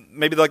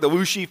maybe like the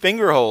Wuxi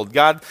finger hold.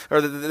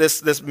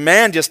 This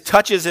man just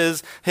touches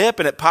his hip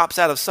and it pops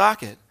out of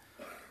socket.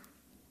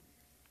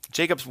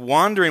 Jacob's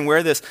wondering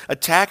where this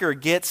attacker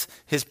gets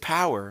his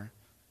power.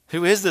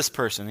 Who is this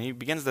person? He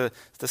begins to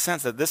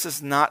sense that this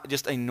is not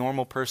just a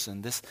normal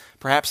person. This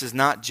perhaps is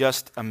not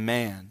just a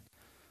man.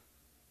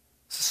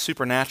 This is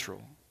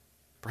supernatural,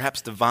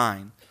 perhaps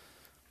divine.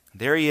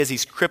 There he is,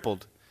 he's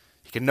crippled.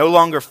 He can no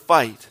longer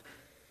fight,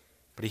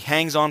 but he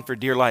hangs on for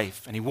dear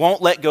life, and he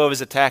won't let go of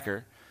his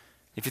attacker.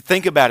 If you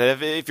think about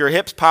it, if your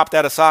hip's popped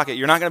out of socket,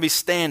 you're not going to be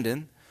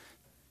standing.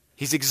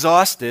 He's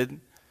exhausted.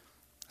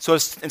 So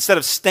instead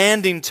of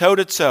standing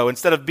toe-to-toe,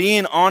 instead of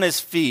being on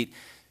his feet,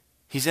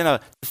 he's in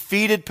a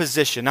defeated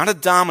position, not a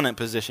dominant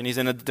position. He's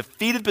in a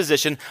defeated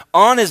position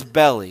on his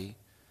belly,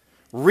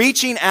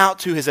 reaching out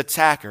to his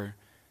attacker.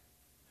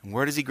 And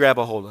where does he grab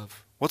a hold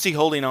of? What's he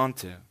holding on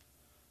to?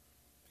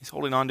 He's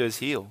holding on to his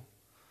heel.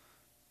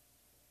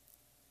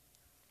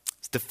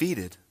 He's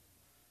defeated,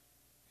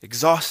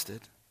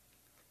 exhausted.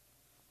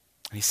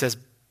 And he says,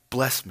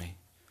 bless me.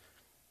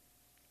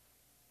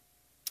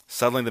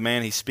 Suddenly the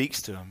man, he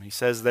speaks to him. He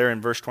says there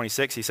in verse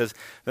 26,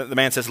 the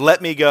man says,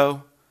 let me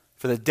go,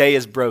 for the day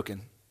is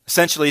broken.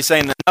 Essentially he's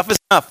saying, enough is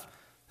enough.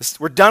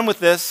 We're done with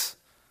this.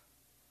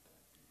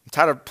 I'm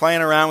tired of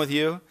playing around with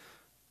you.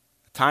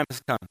 The time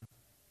has come.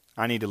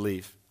 I need to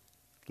leave.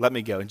 Let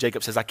me go. And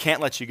Jacob says, I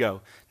can't let you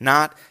go.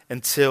 Not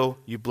until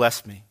you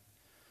bless me.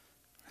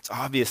 It's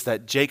obvious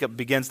that Jacob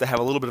begins to have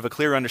a little bit of a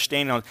clearer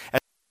understanding on the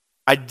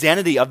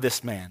identity of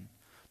this man.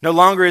 No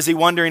longer is he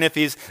wondering if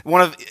he's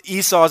one of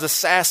Esau's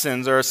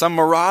assassins or some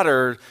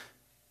marauder.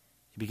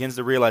 He begins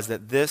to realize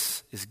that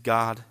this is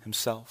God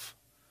himself.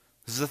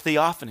 This is a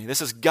theophany.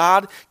 This is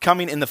God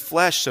coming in the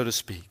flesh, so to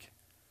speak.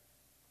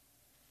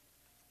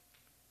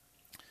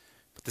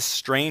 But this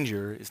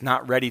stranger is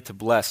not ready to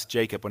bless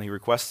Jacob when he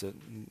requests it.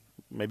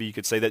 Maybe you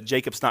could say that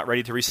Jacob's not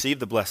ready to receive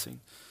the blessing.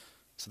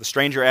 So the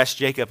stranger asks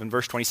Jacob in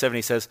verse 27,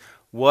 he says,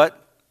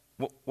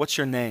 what's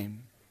your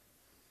name?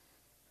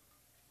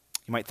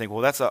 You might think,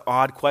 well, that's an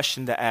odd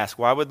question to ask.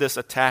 Why would this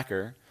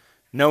attacker,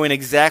 knowing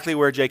exactly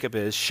where Jacob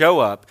is, show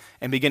up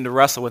and begin to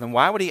wrestle with him?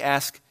 Why would he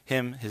ask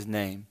him his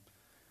name?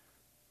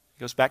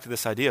 It goes back to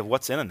this idea of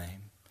what's in a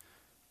name.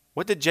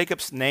 What did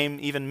Jacob's name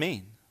even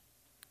mean?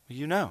 Well,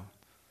 you know.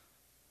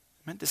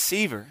 It meant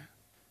deceiver.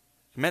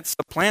 It meant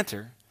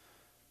supplanter.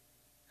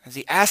 As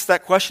he asks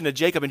that question to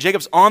Jacob, and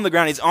Jacob's on the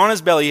ground, he's on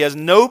his belly, he has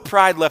no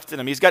pride left in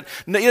him. He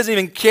doesn't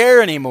even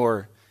care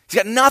anymore. He's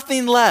got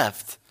nothing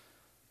left.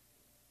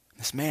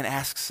 This man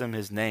asks him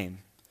his name.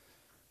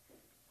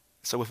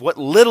 So with what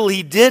little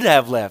he did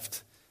have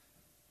left,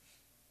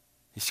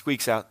 he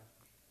squeaks out,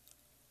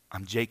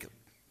 I'm Jacob.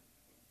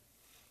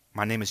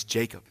 My name is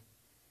Jacob.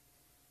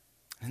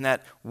 And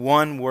that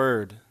one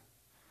word,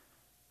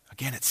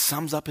 again, it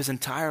sums up his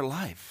entire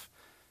life.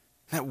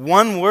 That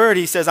one word,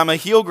 he says, I'm a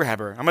heel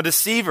grabber. I'm a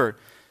deceiver.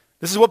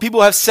 This is what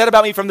people have said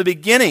about me from the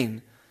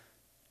beginning.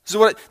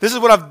 This is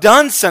what I've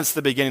done since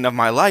the beginning of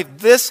my life.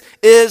 This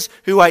is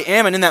who I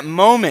am. And in that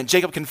moment,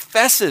 Jacob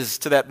confesses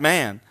to that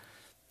man,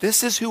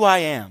 this is who I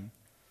am.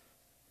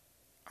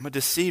 I'm a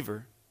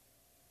deceiver.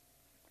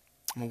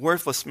 I'm a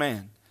worthless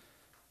man.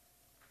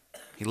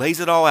 He lays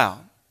it all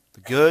out.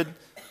 The good,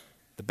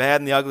 the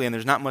bad, and the ugly, and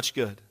there's not much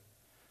good.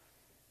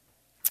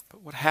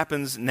 But what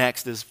happens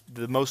next is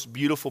the most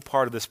beautiful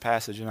part of this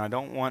passage, and I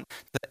don't want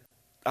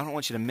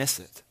you to miss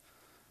it.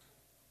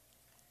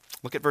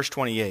 Look at verse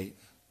 28.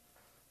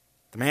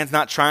 The man's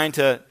not trying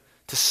to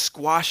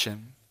squash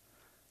him.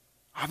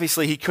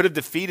 Obviously, he could have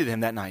defeated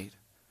him that night.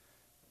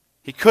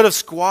 He could have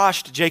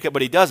squashed Jacob,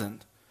 but he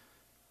doesn't.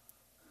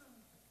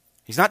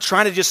 He's not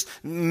trying to just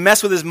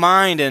mess with his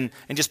mind and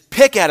just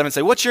pick at him and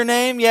say, what's your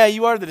name? Yeah,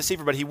 you are the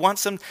deceiver. But he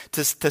wants him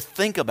to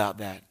think about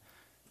that.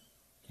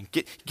 And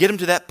get him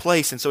to that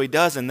place. And so he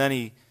does, and then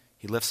he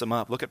lifts him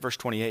up. Look at verse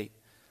 28.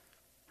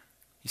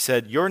 He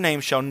said, your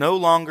name shall no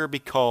longer be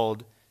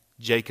called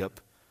Jacob,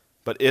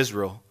 but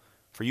Israel,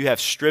 for you have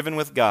striven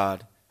with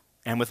God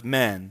and with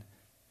men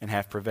and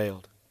have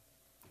prevailed.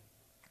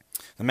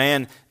 The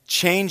man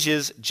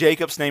changes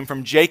Jacob's name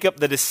from Jacob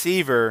the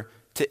deceiver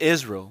to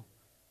Israel.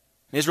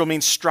 Israel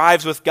means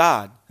strives with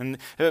God. And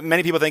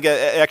many people think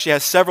it actually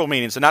has several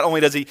meanings. So not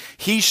only does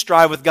he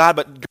strive with God,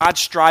 but God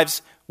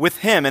strives with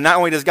him. And not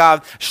only does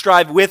God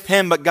strive with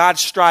him, but God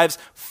strives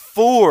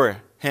for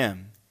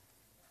him.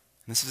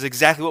 And this is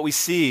exactly what we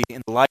see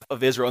in the life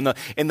of Israel,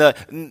 in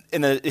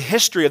the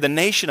history of the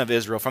nation of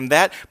Israel. From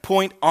that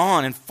point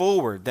on and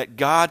forward, that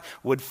God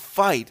would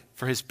fight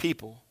for his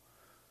people.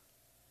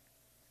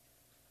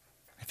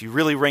 If you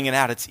really ring it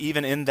out, it's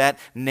even in that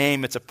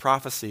name, it's a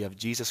prophecy of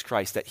Jesus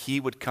Christ, that he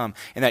would come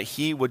and that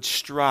he would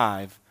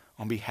strive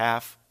on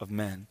behalf of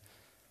men.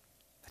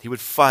 That he would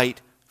fight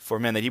for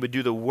men, that he would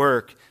do the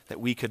work that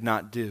we could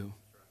not do.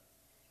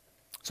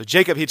 So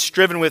Jacob, he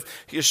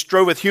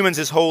strove with humans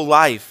his whole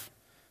life.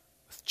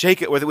 With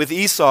Jacob, with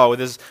Esau, with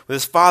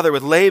his father,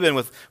 with Laban,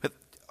 with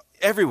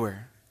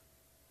everywhere.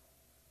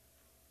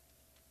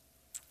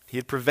 He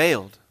had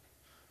prevailed.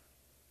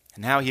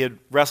 And now he had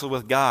wrestled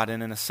with God,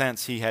 and in a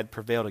sense, he had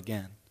prevailed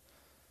again.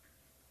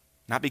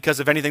 Not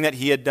because of anything that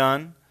he had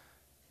done,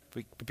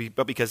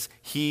 but because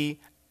he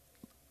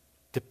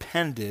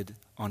depended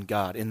on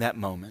God in that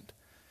moment.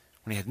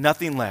 When he had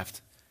nothing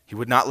left, he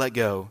would not let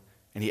go,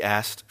 and he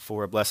asked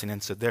for a blessing.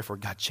 And so therefore,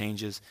 God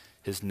changes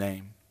his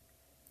name.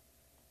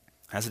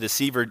 As a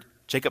deceiver,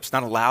 Jacob's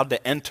not allowed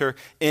to enter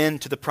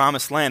into the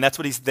promised land. That's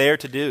what he's there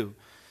to do.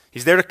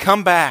 He's there to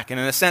come back and,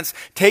 in a sense,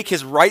 take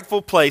his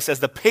rightful place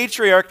as the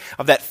patriarch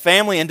of that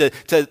family and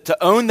to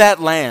own that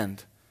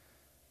land.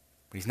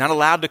 But he's not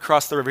allowed to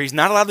cross the river. He's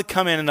not allowed to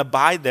come in and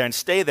abide there and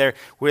stay there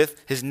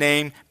with his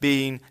name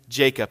being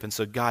Jacob. And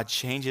so God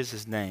changes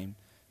his name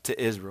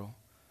to Israel.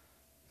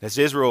 As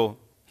Israel,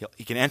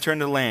 he can enter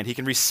into the land. He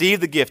can receive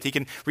the gift. He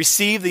can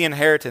receive the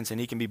inheritance, and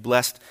he can be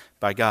blessed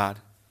by God.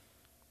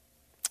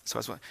 So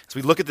as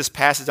we look at this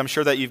passage, I'm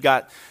sure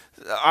that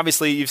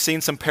obviously you've seen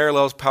some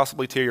parallels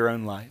possibly to your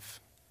own life.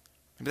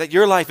 Maybe that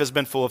your life has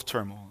been full of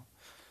turmoil.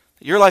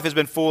 That your life has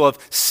been full of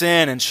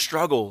sin and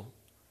struggle.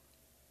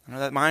 I know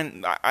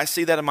that I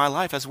see that in my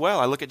life as well.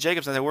 I look at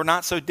Jacob's and I say, we're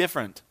not so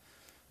different.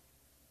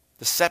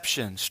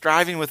 Deception,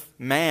 striving with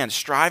man,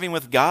 striving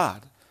with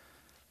God.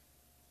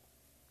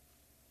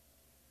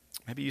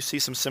 Maybe you see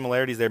some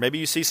similarities there. Maybe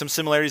you see some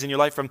similarities in your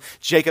life from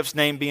Jacob's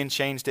name being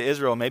changed to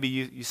Israel. Maybe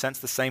you sense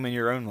the same in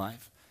your own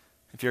life.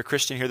 If you're a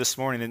Christian here this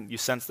morning and you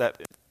sense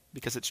that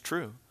because it's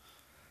true.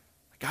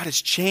 God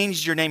has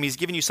changed your name. He's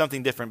given you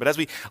something different. But as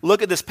we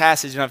look at this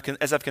passage, and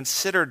as I've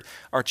considered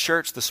our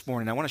church this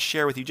morning, I want to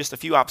share with you just a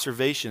few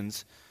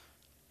observations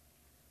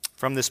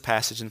from this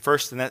passage. And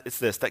first, it's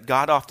this, that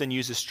God often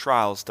uses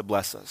trials to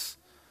bless us.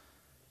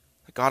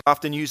 That God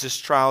often uses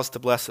trials to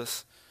bless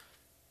us.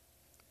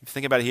 If you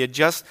think about it, he had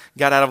just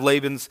got out of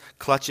Laban's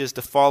clutches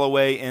to fall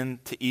away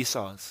into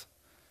Esau's.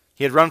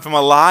 He had run from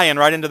a lion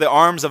right into the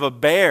arms of a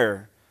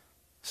bear.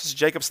 This is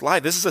Jacob's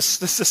life. This is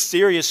a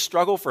serious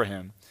struggle for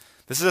him.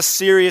 This is a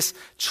serious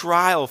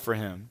trial for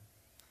him.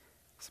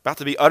 He's about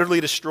to be utterly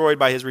destroyed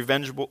by his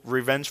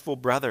revengeful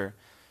brother.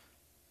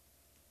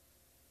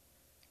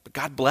 But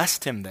God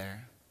blessed him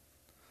there.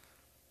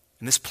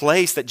 In this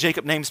place that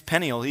Jacob names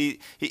Peniel,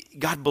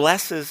 God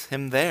blesses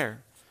him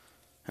there.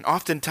 And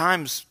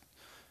oftentimes,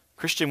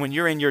 Christian, when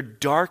you're in your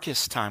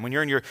darkest time, when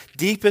you're in your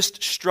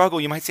deepest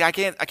struggle, you might say, I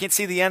can't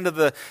see the end of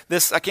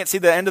I can't see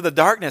the end of the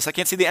darkness. I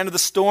can't see the end of the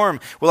storm.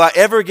 Will I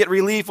ever get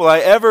relief? Will I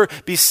ever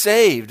be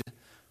saved?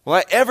 Will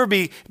I ever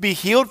be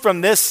healed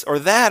from this or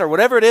that or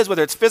whatever it is,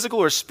 whether it's physical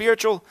or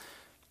spiritual?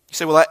 You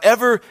say, will I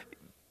ever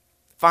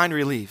find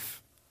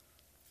relief?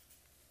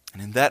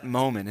 And in that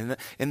moment,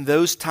 in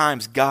those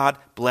times, God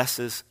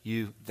blesses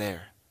you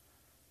there.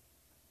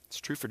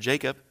 It's true for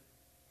Jacob.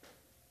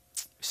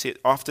 We see it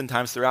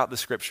oftentimes throughout the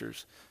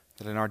Scriptures,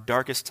 that in our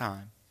darkest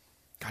time,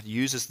 God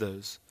uses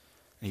those,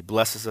 and he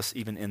blesses us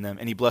even in them,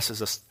 and he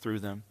blesses us through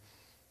them.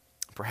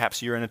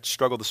 Perhaps you're in a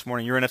struggle this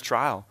morning, you're in a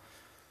trial.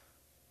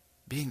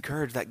 Be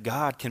encouraged that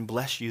God can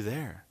bless you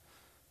there,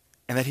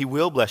 and that he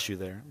will bless you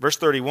there. Verse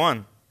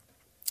 31,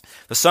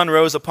 the sun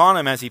rose upon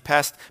him as he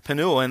passed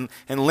Penuel, and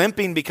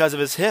limping because of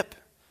his hip.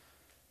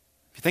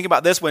 If you think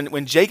about this,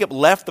 when Jacob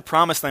left the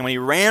promised land, when he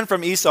ran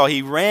from Esau,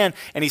 he ran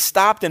and he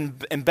stopped in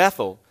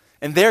Bethel.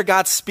 And there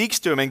God speaks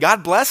to him, and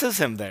God blesses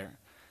him there.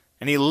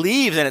 And he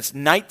leaves, and it's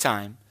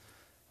nighttime.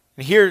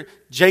 And here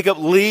Jacob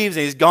leaves,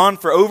 and he's gone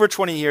for over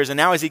 20 years. And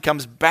now as he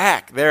comes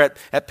back there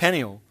at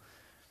Peniel,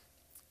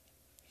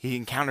 he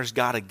encounters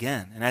God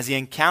again. And as he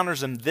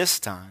encounters him this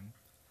time,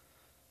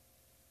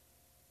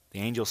 the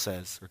angel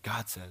says, or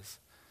God says,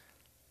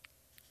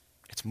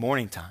 it's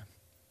morning time.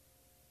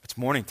 It's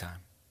morning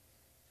time.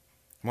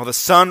 And while the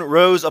sun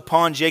rose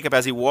upon Jacob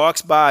as he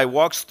walks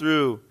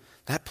through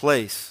that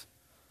place,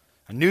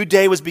 A new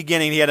day was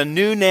beginning. He had a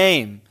new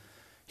name.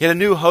 He had a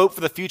new hope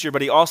for the future,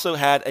 but he also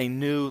had a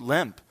new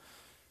limp.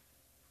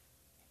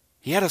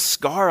 He had a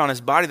scar on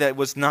his body that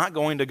was not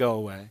going to go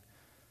away.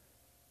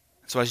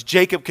 So as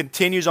Jacob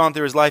continues on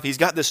through his life, he's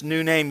got this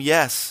new name,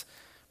 yes,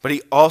 but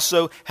he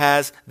also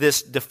has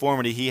this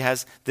deformity. He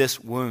has this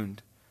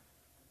wound.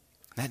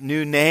 That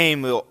new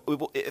name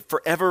it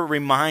forever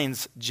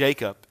reminds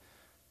Jacob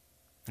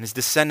and his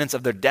descendants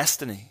of their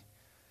destiny.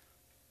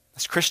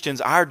 As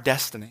Christians, our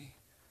destiny.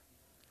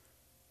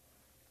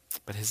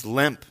 But his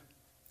limp,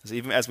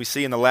 even as we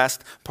see in the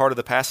last part of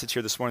the passage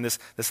here this morning,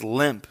 this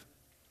limp,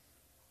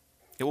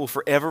 it will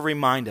forever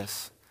remind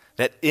us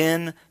that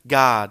in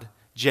God,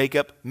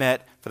 Jacob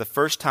met for the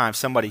first time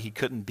somebody he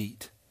couldn't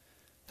beat.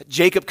 That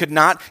Jacob could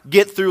not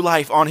get through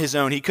life on his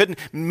own. He couldn't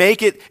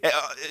make it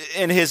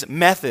in his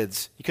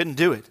methods. He couldn't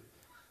do it.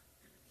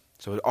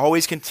 So it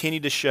always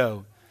continued to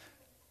show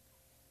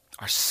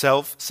our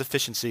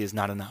self-sufficiency is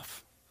not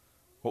enough.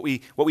 What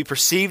we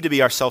perceive to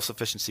be our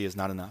self-sufficiency is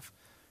not enough.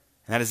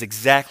 And that is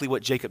exactly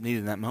what Jacob needed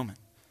in that moment.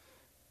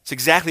 It's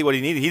exactly what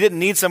he needed. He didn't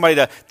need somebody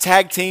to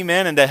tag team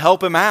in and to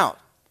help him out.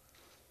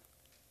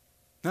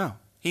 No,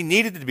 he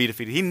needed to be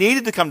defeated. He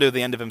needed to come to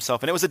the end of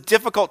himself, and it was a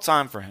difficult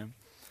time for him.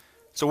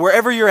 So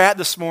wherever you're at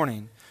this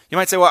morning, you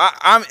might say, well,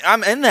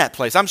 I'm in that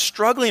place. I'm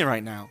struggling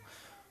right now.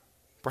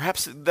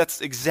 Perhaps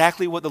that's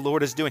exactly what the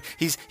Lord is doing.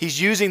 He's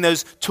using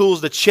those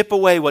tools to chip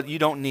away what you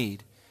don't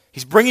need.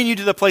 He's bringing you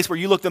to the place where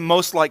you look the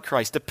most like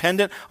Christ,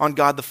 dependent on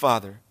God the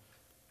Father.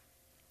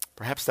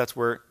 Perhaps that's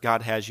where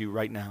God has you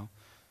right now.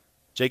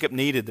 Jacob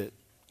needed it.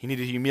 He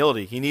needed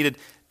humility. He needed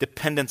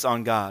dependence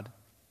on God.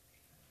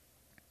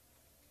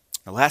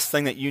 The last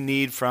thing that you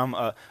need from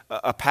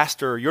a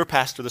pastor or your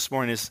pastor this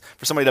morning is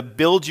for somebody to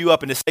build you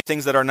up and to say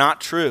things that are not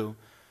true,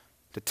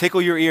 to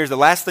tickle your ears. The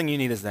last thing you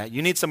need is that.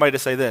 You need somebody to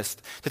say this,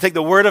 to take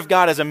the Word of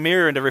God as a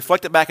mirror and to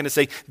reflect it back and to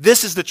say,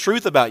 this is the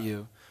truth about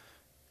you.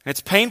 And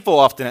it's painful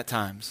often at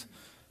times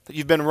that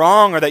you've been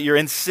wrong or that you're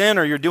in sin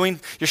or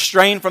you're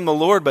straying from the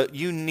Lord, but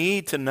you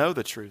need to know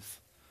the truth.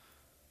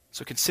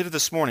 So consider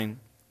this morning,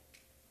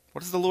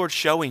 what is the Lord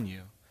showing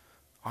you?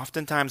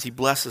 Oftentimes He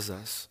blesses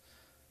us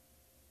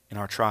in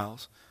our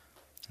trials.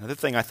 Another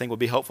thing I think would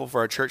be helpful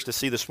for our church to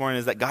see this morning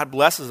is that God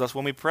blesses us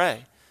when we pray.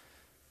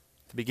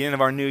 At the beginning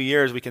of our new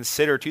year, as we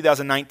consider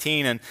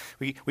 2019, and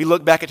we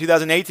look back at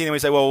 2018 and we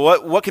say, well,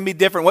 what can be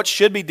different? What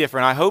should be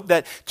different? I hope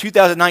that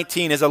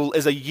 2019 is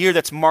a year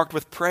that's marked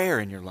with prayer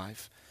in your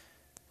life.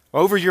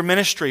 Over your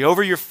ministry,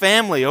 over your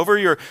family,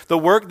 over the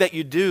work that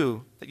you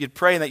do, that you'd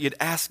pray and that you'd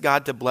ask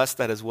God to bless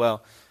that as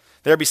well.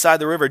 There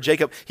beside the river,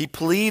 Jacob, he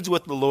pleads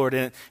with the Lord,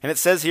 and it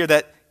says here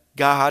that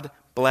God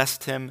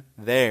blessed him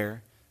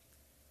there.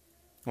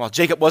 While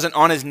Jacob wasn't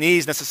on his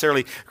knees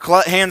necessarily,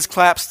 hands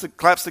claps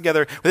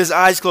together, with his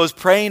eyes closed,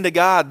 praying to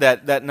God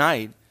that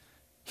night,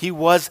 he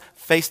was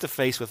face to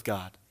face with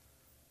God.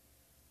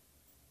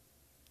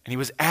 And he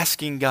was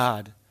asking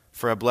God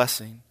for a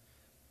blessing.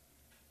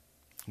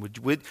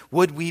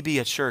 Would we be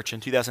a church in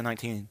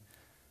 2019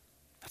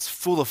 that's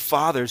full of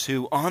fathers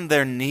who on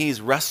their knees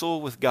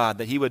wrestle with God,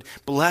 that He would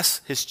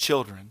bless His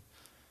children,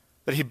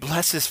 that He'd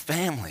bless His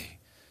family?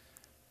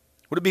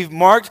 Would it be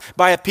marked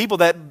by a people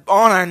that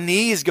on our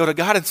knees go to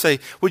God and say,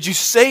 would you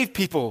save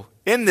people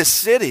in this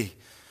city?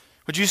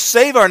 Would you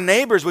save our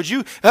neighbors? Would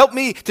you help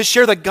me to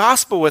share the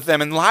gospel with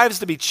them and lives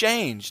to be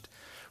changed?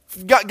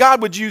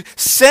 God, would you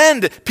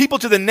send people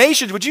to the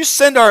nations? Would you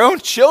send our own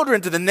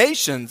children to the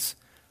nations?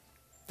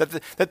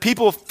 That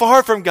people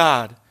far from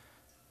God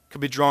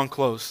could be drawn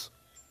close.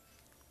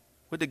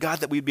 Would to God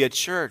that we'd be a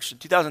church in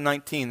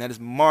 2019 that is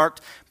marked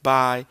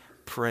by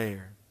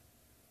prayer.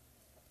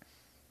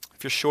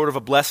 If you're short of a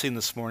blessing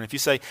this morning, if you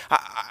say,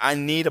 I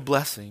need a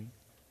blessing,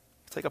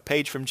 take a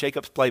page from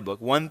Jacob's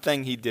playbook. One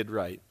thing he did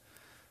right.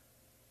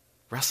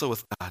 Wrestle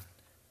with God.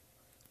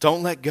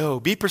 Don't let go.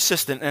 Be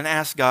persistent and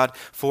ask God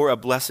for a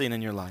blessing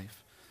in your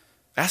life.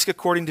 Ask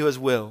according to His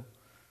will.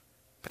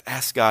 But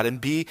ask God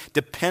and be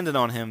dependent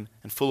on Him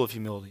and full of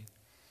humility.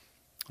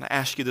 I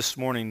ask you this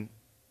morning,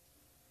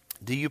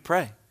 do you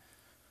pray?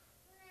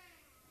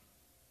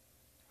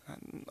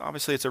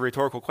 Obviously, it's a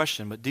rhetorical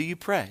question, but do you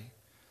pray?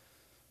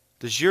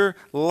 Does your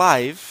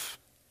life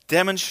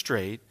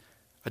demonstrate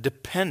a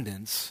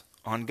dependence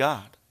on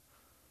God?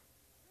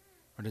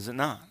 Or does it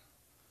not?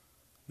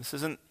 This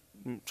isn't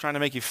trying to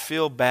make you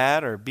feel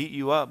bad or beat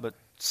you up, but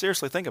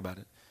seriously think about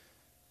it.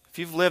 If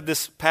you've lived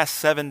this past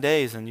 7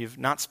 days and you've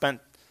not spent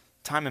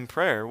time in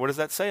prayer, what does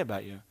that say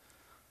about you?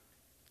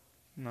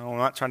 No, I'm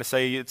not trying to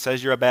say it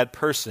says you're a bad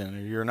person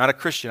or you're not a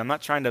Christian. I'm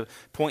not trying to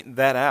point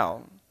that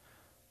out.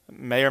 It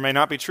may or may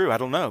not be true. I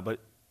don't know. But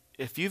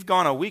if you've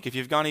gone a week, if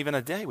you've gone even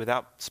a day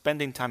without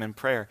spending time in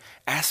prayer,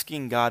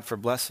 asking God for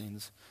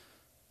blessings,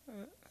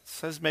 it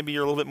says maybe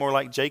you're a little bit more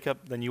like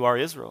Jacob than you are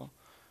Israel.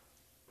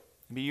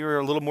 Maybe you're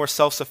a little more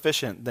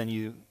self-sufficient than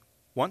you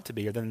want to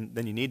be or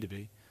than you need to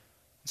be.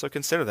 So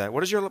consider that. What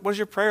does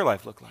your prayer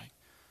life look like?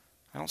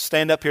 I don't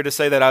stand up here to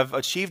say that I've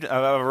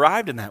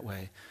arrived in that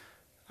way.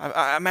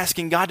 I'm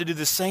asking God to do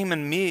the same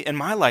in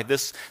my life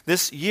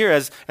this year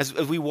as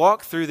we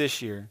walk through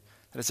this year,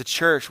 that as a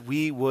church,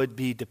 we would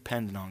be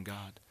dependent on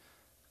God,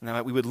 and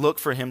that we would look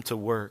for him to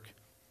work.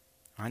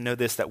 I know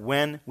this, that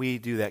when we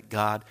do that,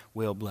 God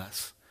will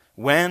bless.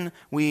 When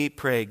we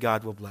pray,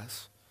 God will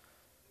bless.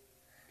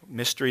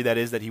 Mystery that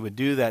is that he would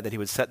do that he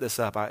would set this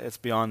up. It's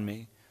beyond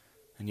me,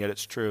 and yet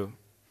it's true.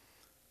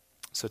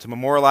 So to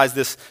memorialize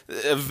this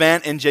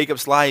event in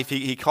Jacob's life,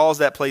 he calls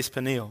that place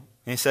Peniel.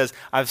 And he says,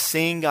 I've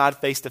seen God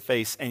face to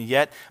face, and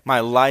yet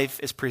my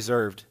life is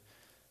preserved.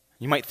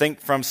 You might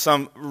think from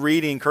some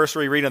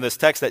cursory reading of this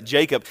text, that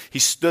Jacob, he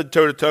stood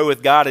toe-to-toe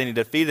with God and he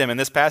defeated him. And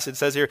this passage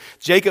says here,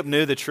 Jacob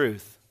knew the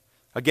truth.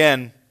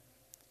 Again,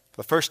 for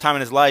the first time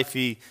in his life,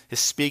 he is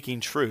speaking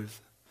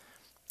truth.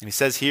 And he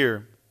says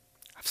here,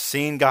 I've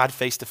seen God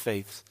face to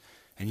face,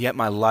 and yet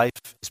my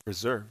life is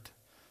preserved.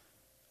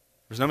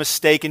 There's no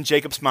mistake in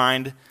Jacob's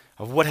mind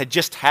of what had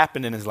just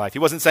happened in his life. He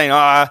wasn't saying,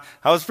 I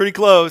was pretty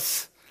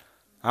close.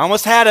 I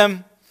almost had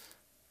him.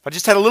 If I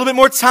just had a little bit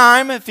more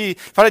time, if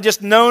I'd have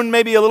just known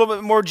maybe a little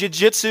bit more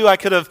jiu-jitsu, I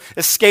could have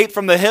escaped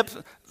from the hip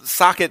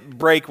socket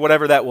break,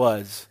 whatever that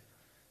was.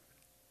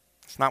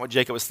 It's not what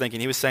Jacob was thinking.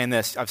 He was saying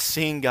this, I've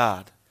seen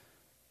God,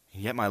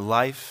 and yet my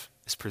life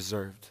is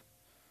preserved.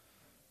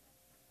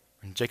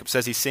 When Jacob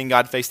says he's seen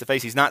God face to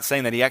face, he's not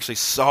saying that he actually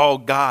saw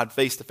God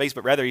face to face,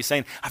 but rather he's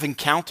saying, I've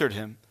encountered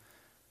him.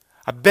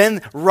 I've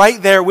been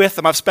right there with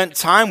him. I've spent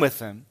time with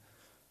him.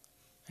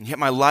 And yet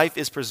my life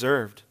is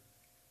preserved.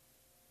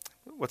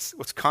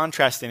 What's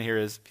contrasting here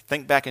is, if you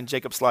think back in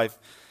Jacob's life,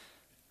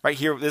 right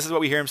here, this is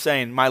what we hear him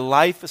saying, my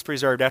life is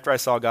preserved after I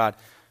saw God.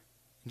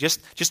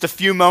 Just a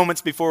few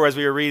moments before, as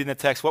we were reading the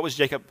text, what was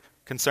Jacob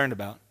concerned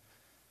about?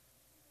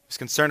 He was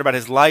concerned about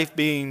his life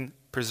being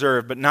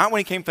preserved, but not when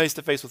he came face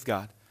to face with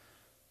God,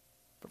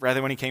 but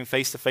rather when he came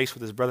face to face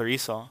with his brother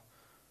Esau.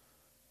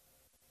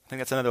 I think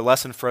that's another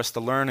lesson for us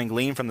to learn and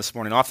glean from this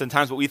morning.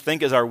 Oftentimes what we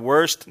think is our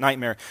worst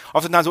nightmare,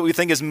 oftentimes what we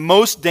think is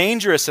most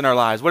dangerous in our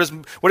lives,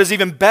 what is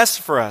even best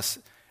for us,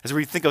 as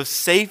we think of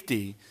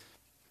safety,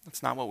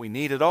 that's not what we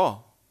need at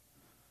all.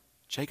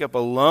 Jacob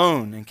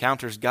alone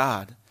encounters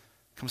God,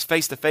 comes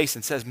face to face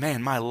and says,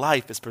 man, my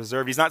life is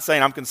preserved. He's not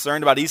saying, I'm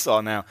concerned about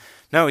Esau now.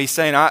 No, he's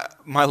saying,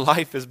 my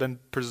life has been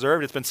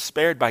preserved. It's been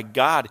spared by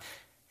God,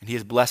 and he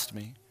has blessed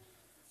me.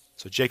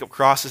 So Jacob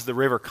crosses the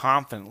river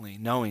confidently,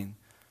 knowing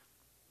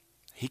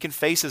he can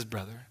face his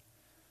brother.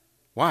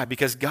 Why?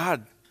 Because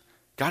God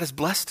has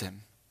blessed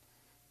him.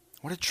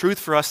 What a truth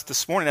for us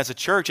this morning as a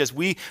church, as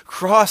we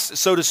cross,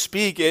 so to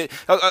speak,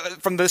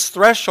 from this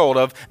threshold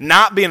of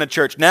not being a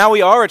church. Now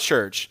we are a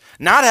church.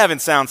 Not having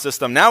sound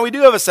system. Now we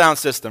do have a sound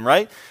system,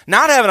 right?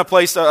 Not having a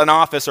place, an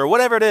office, or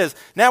whatever it is.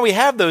 Now we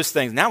have those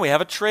things. Now we have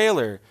a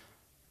trailer.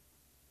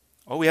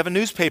 Oh, we have a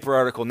newspaper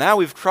article. Now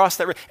we've crossed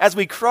that. As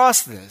we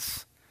cross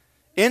this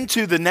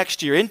into the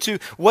next year, into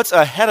what's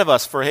ahead of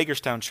us for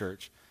Hagerstown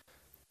Church,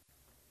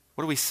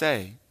 what do we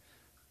say?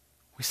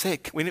 We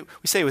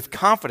say with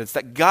confidence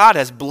that God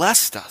has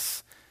blessed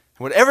us.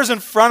 And whatever's in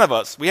front of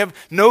us, we have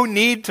no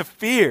need to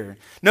fear,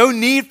 no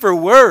need for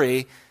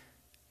worry,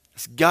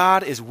 because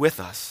God is with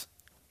us,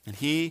 and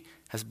he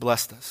has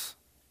blessed us.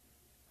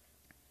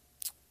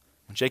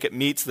 When Jacob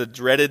meets the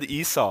dreaded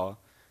Esau,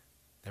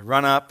 they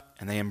run up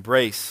and they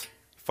embrace.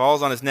 He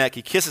falls on his neck,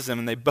 he kisses him,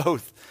 and they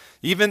both,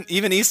 even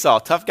Esau,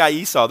 tough guy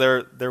Esau,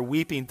 they're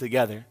weeping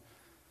together.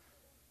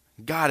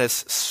 God has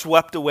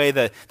swept away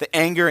the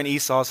anger in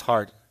Esau's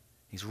heart.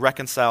 He's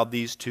reconciled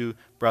these two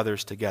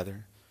brothers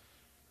together.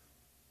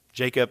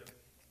 Jacob,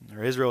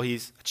 or Israel,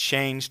 he's a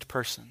changed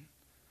person.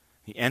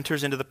 He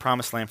enters into the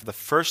promised land for the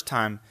first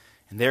time,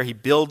 and there he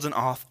builds an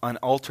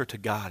altar to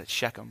God at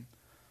Shechem.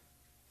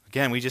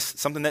 Again,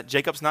 something that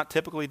Jacob's not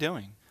typically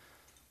doing.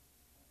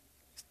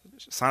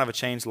 It's a sign of a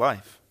changed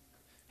life.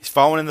 He's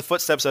following in the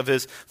footsteps of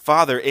his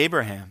father,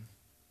 Abraham.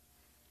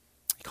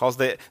 He calls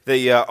the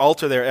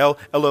altar there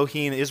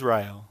Elohim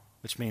Israel,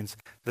 which means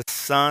the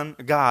Son,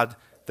 God,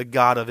 the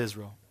God of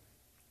Israel.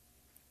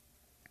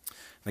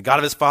 The God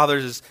of his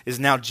fathers is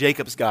now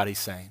Jacob's God, he's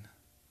saying.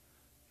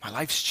 My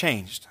life's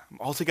changed. I'm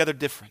altogether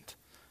different.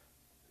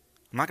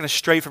 I'm not going to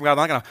stray from God. I'm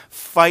not going to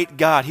fight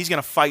God. He's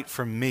going to fight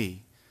for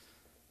me.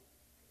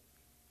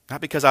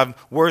 Not because I'm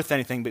worth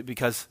anything, but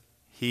because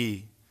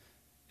he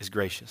is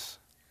gracious.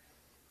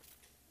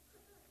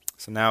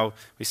 So now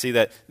we see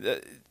that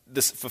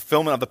this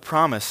fulfillment of the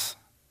promise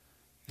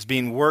is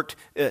being worked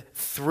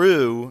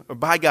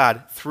by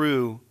God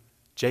through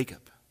Jacob.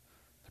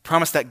 The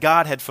promise that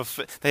God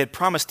they had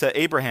promised to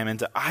Abraham and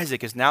to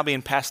Isaac is now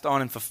being passed on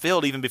and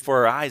fulfilled even before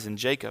our eyes in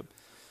Jacob.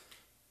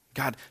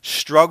 God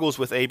struggles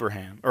with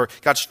Abraham, or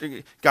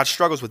God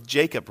struggles with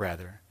Jacob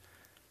rather.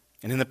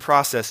 And in the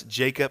process,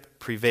 Jacob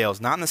prevails.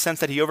 Not in the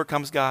sense that he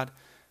overcomes God,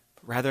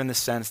 but rather in the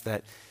sense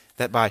that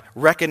by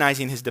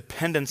recognizing his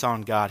dependence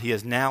on God, he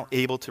is now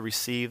able to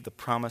receive the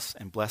promise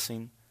and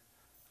blessing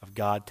of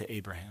God to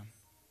Abraham.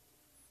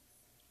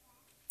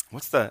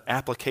 What's the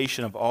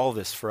application of all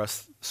this for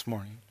us this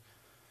morning?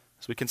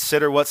 As we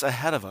consider what's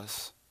ahead of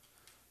us,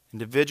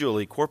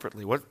 individually,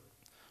 corporately, what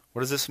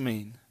does this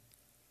mean?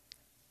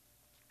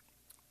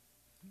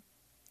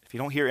 If you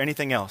don't hear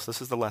anything else,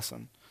 this is the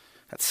lesson.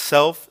 That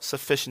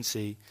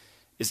self-sufficiency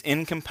is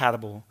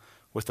incompatible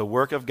with the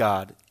work of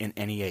God in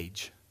any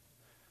age.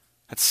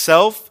 That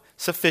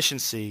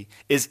self-sufficiency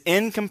is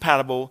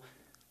incompatible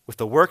with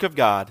the work of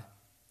God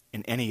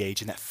in any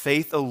age, and that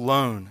faith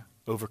alone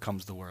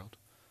overcomes the world.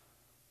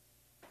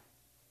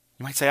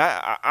 You might say,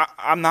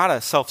 I'm not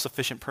a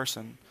self-sufficient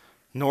person,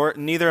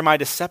 neither am I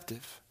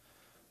deceptive.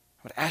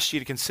 I would ask you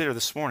to consider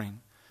this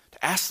morning,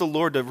 to ask the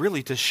Lord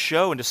to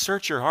show and to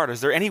search your heart.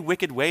 Is there any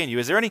wicked way in you?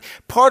 Is there any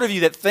part of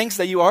you that thinks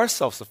that you are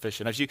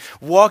self-sufficient? As you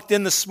walked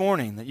in this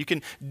morning, that you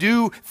can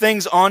do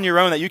things on your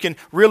own, that you can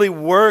really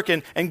work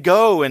and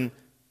go and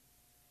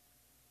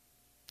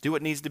do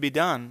what needs to be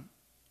done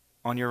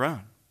on your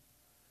own.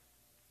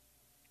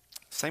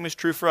 Same is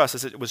true for us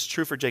as it was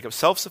true for Jacob.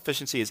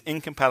 Self-sufficiency is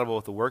incompatible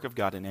with the work of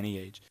God in any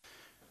age.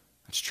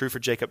 That's true for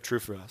Jacob, true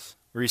for us.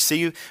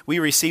 We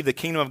receive the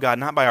kingdom of God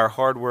not by our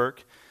hard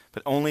work,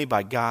 but only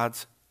by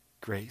God's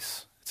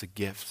grace. It's a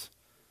gift.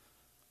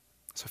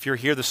 So if you're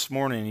here this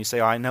morning and you say,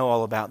 I know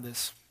all about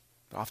this,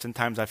 but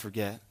oftentimes I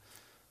forget,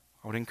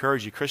 I would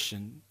encourage you,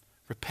 Christian,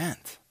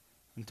 repent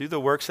and do the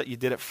works that you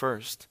did at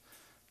first.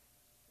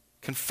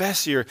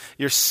 Confess your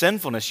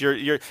sinfulness,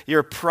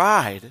 your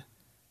pride.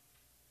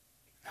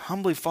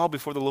 Humbly fall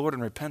before the Lord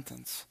in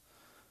repentance.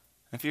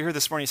 And if you're here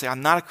this morning and you say,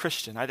 I'm not a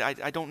Christian,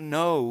 I don't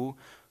know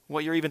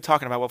what you're even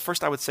talking about. Well,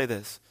 first I would say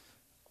this.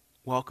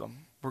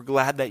 Welcome. We're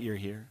glad that you're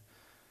here.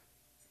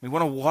 We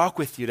want to walk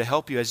with you to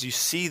help you as you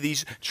see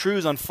these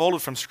truths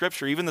unfolded from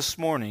Scripture, even this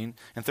morning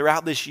and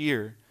throughout this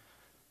year.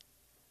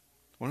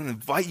 We want to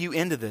invite you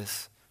into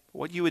this.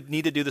 What you would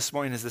need to do this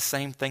morning is the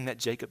same thing that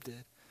Jacob did.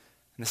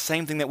 And the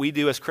same thing that we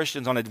do as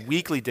Christians on a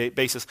weekly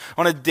basis,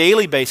 on a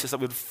daily basis, that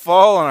would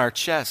fall on our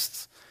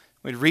chests.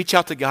 We'd reach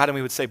out to God and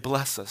we would say,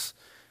 bless us.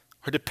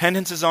 Our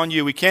dependence is on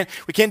you. We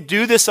can't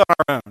do this on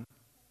our own.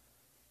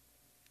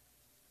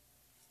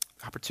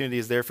 Opportunity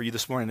is there for you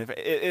this morning.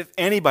 If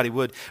anybody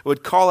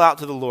would call out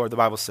to the Lord, the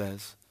Bible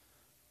says,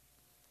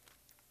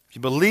 if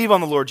you believe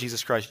on the Lord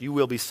Jesus Christ, you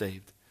will be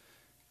saved.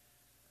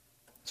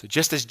 So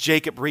just as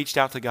Jacob reached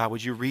out to God,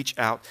 would you reach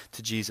out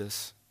to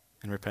Jesus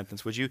in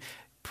repentance? Would you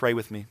pray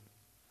with me?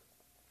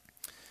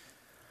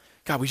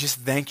 God, we just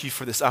thank you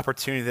for this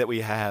opportunity that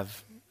we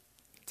have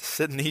to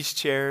sit in these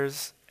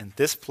chairs in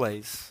this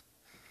place.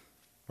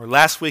 Or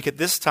last week at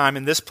this time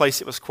in this place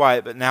it was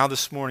quiet, but now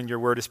this morning your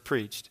word is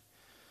preached.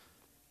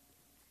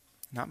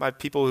 Not by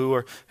people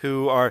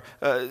who are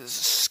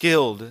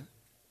skilled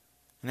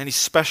in any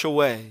special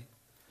way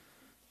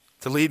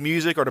to lead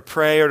music or to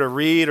pray or to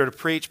read or to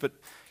preach, but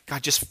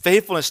God, just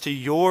faithfulness to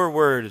your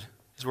word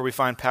is where we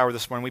find power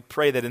this morning. We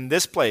pray that in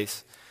this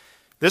place,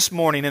 this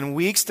morning, and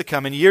weeks to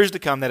come, and years to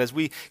come, that as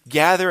we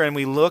gather and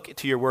we look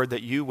to your word,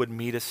 that you would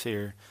meet us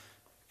here.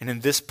 And in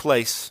this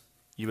place,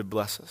 you would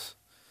bless us.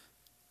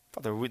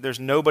 Father, there's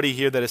nobody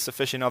here that is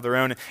sufficient of their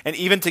own. And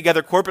even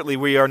together corporately,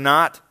 we are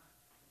not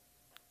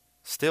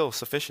still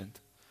sufficient.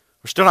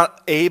 We're still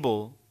not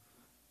able.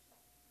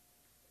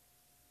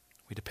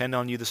 We depend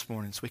on you this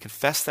morning. So we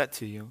confess that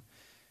to you,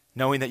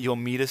 knowing that you'll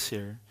meet us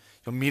here.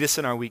 You'll meet us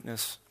in our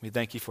weakness. We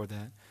thank you for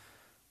that.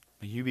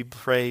 May you be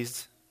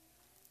praised.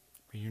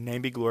 May your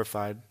name be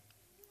glorified in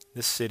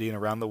this city and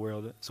around the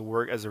world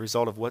as a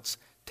result of what's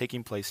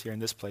taking place here in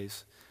this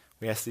place.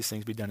 We ask these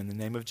things be done in the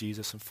name of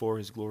Jesus and for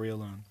his glory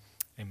alone.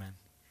 Amen.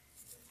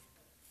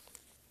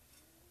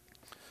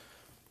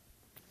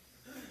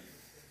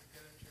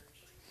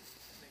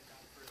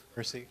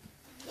 Mercy.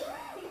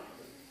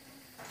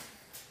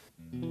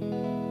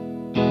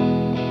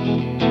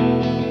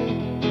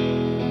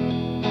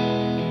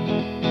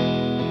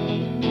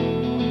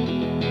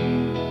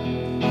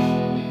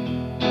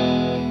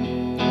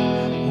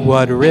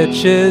 What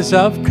riches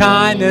of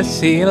kindness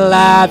he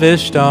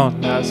lavished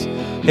on us.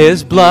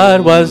 His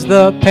blood was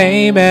the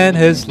payment,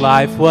 his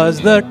life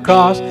was the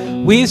cost.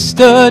 We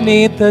stood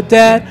 'neath the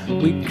debt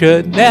we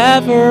could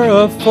never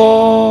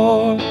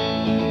afford.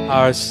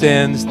 Our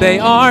sins, they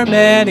are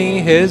many,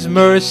 his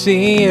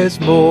mercy is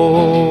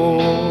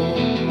more.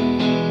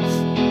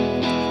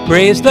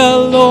 Praise the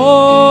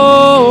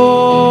Lord,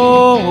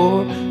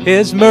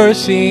 his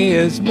mercy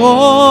is more.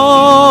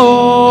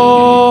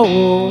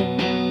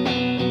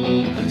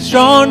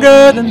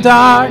 Stronger than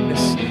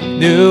darkness,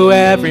 new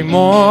every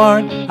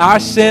morn. Our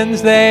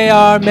sins, they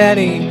are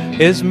many,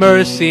 his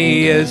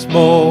mercy is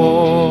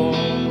more.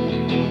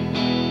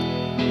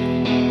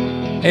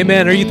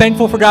 Amen. Are you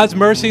thankful for God's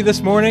mercy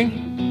this morning?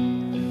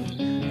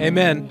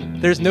 Amen.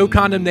 There's no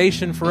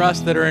condemnation for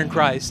us that are in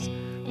Christ.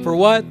 For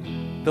what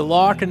the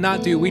law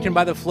cannot do, weakened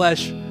by the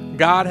flesh,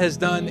 God has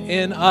done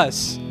in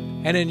us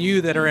and in you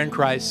that are in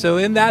Christ. So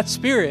in that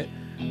spirit,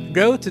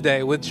 go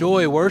today with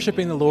joy,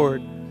 worshiping the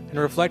Lord and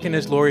reflecting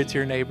his glory to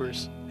your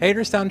neighbors.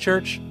 Hagerstown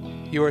Church,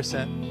 you are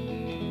sent.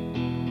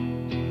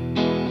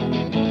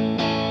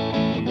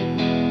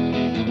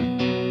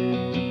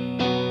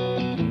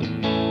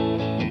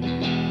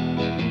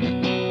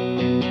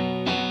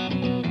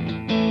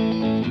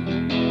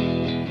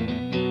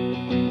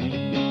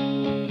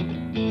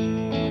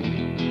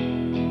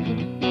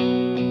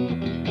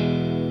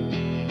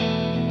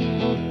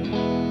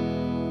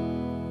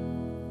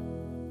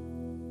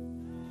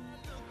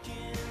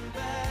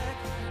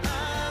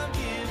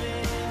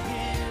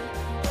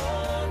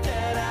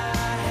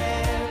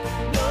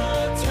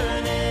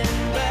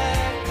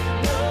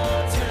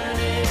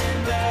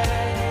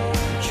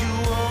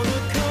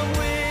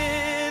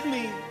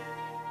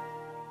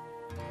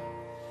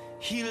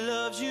 He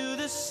loves you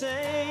the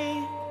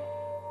same.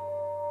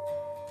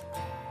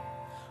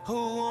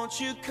 Oh,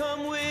 won't you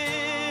come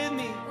with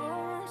me?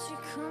 Won't you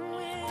come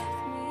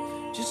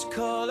with me? Just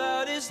call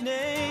out his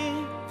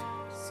name.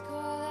 Just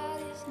call out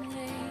his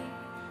name.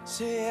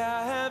 Say,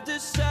 I have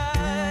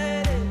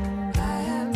decided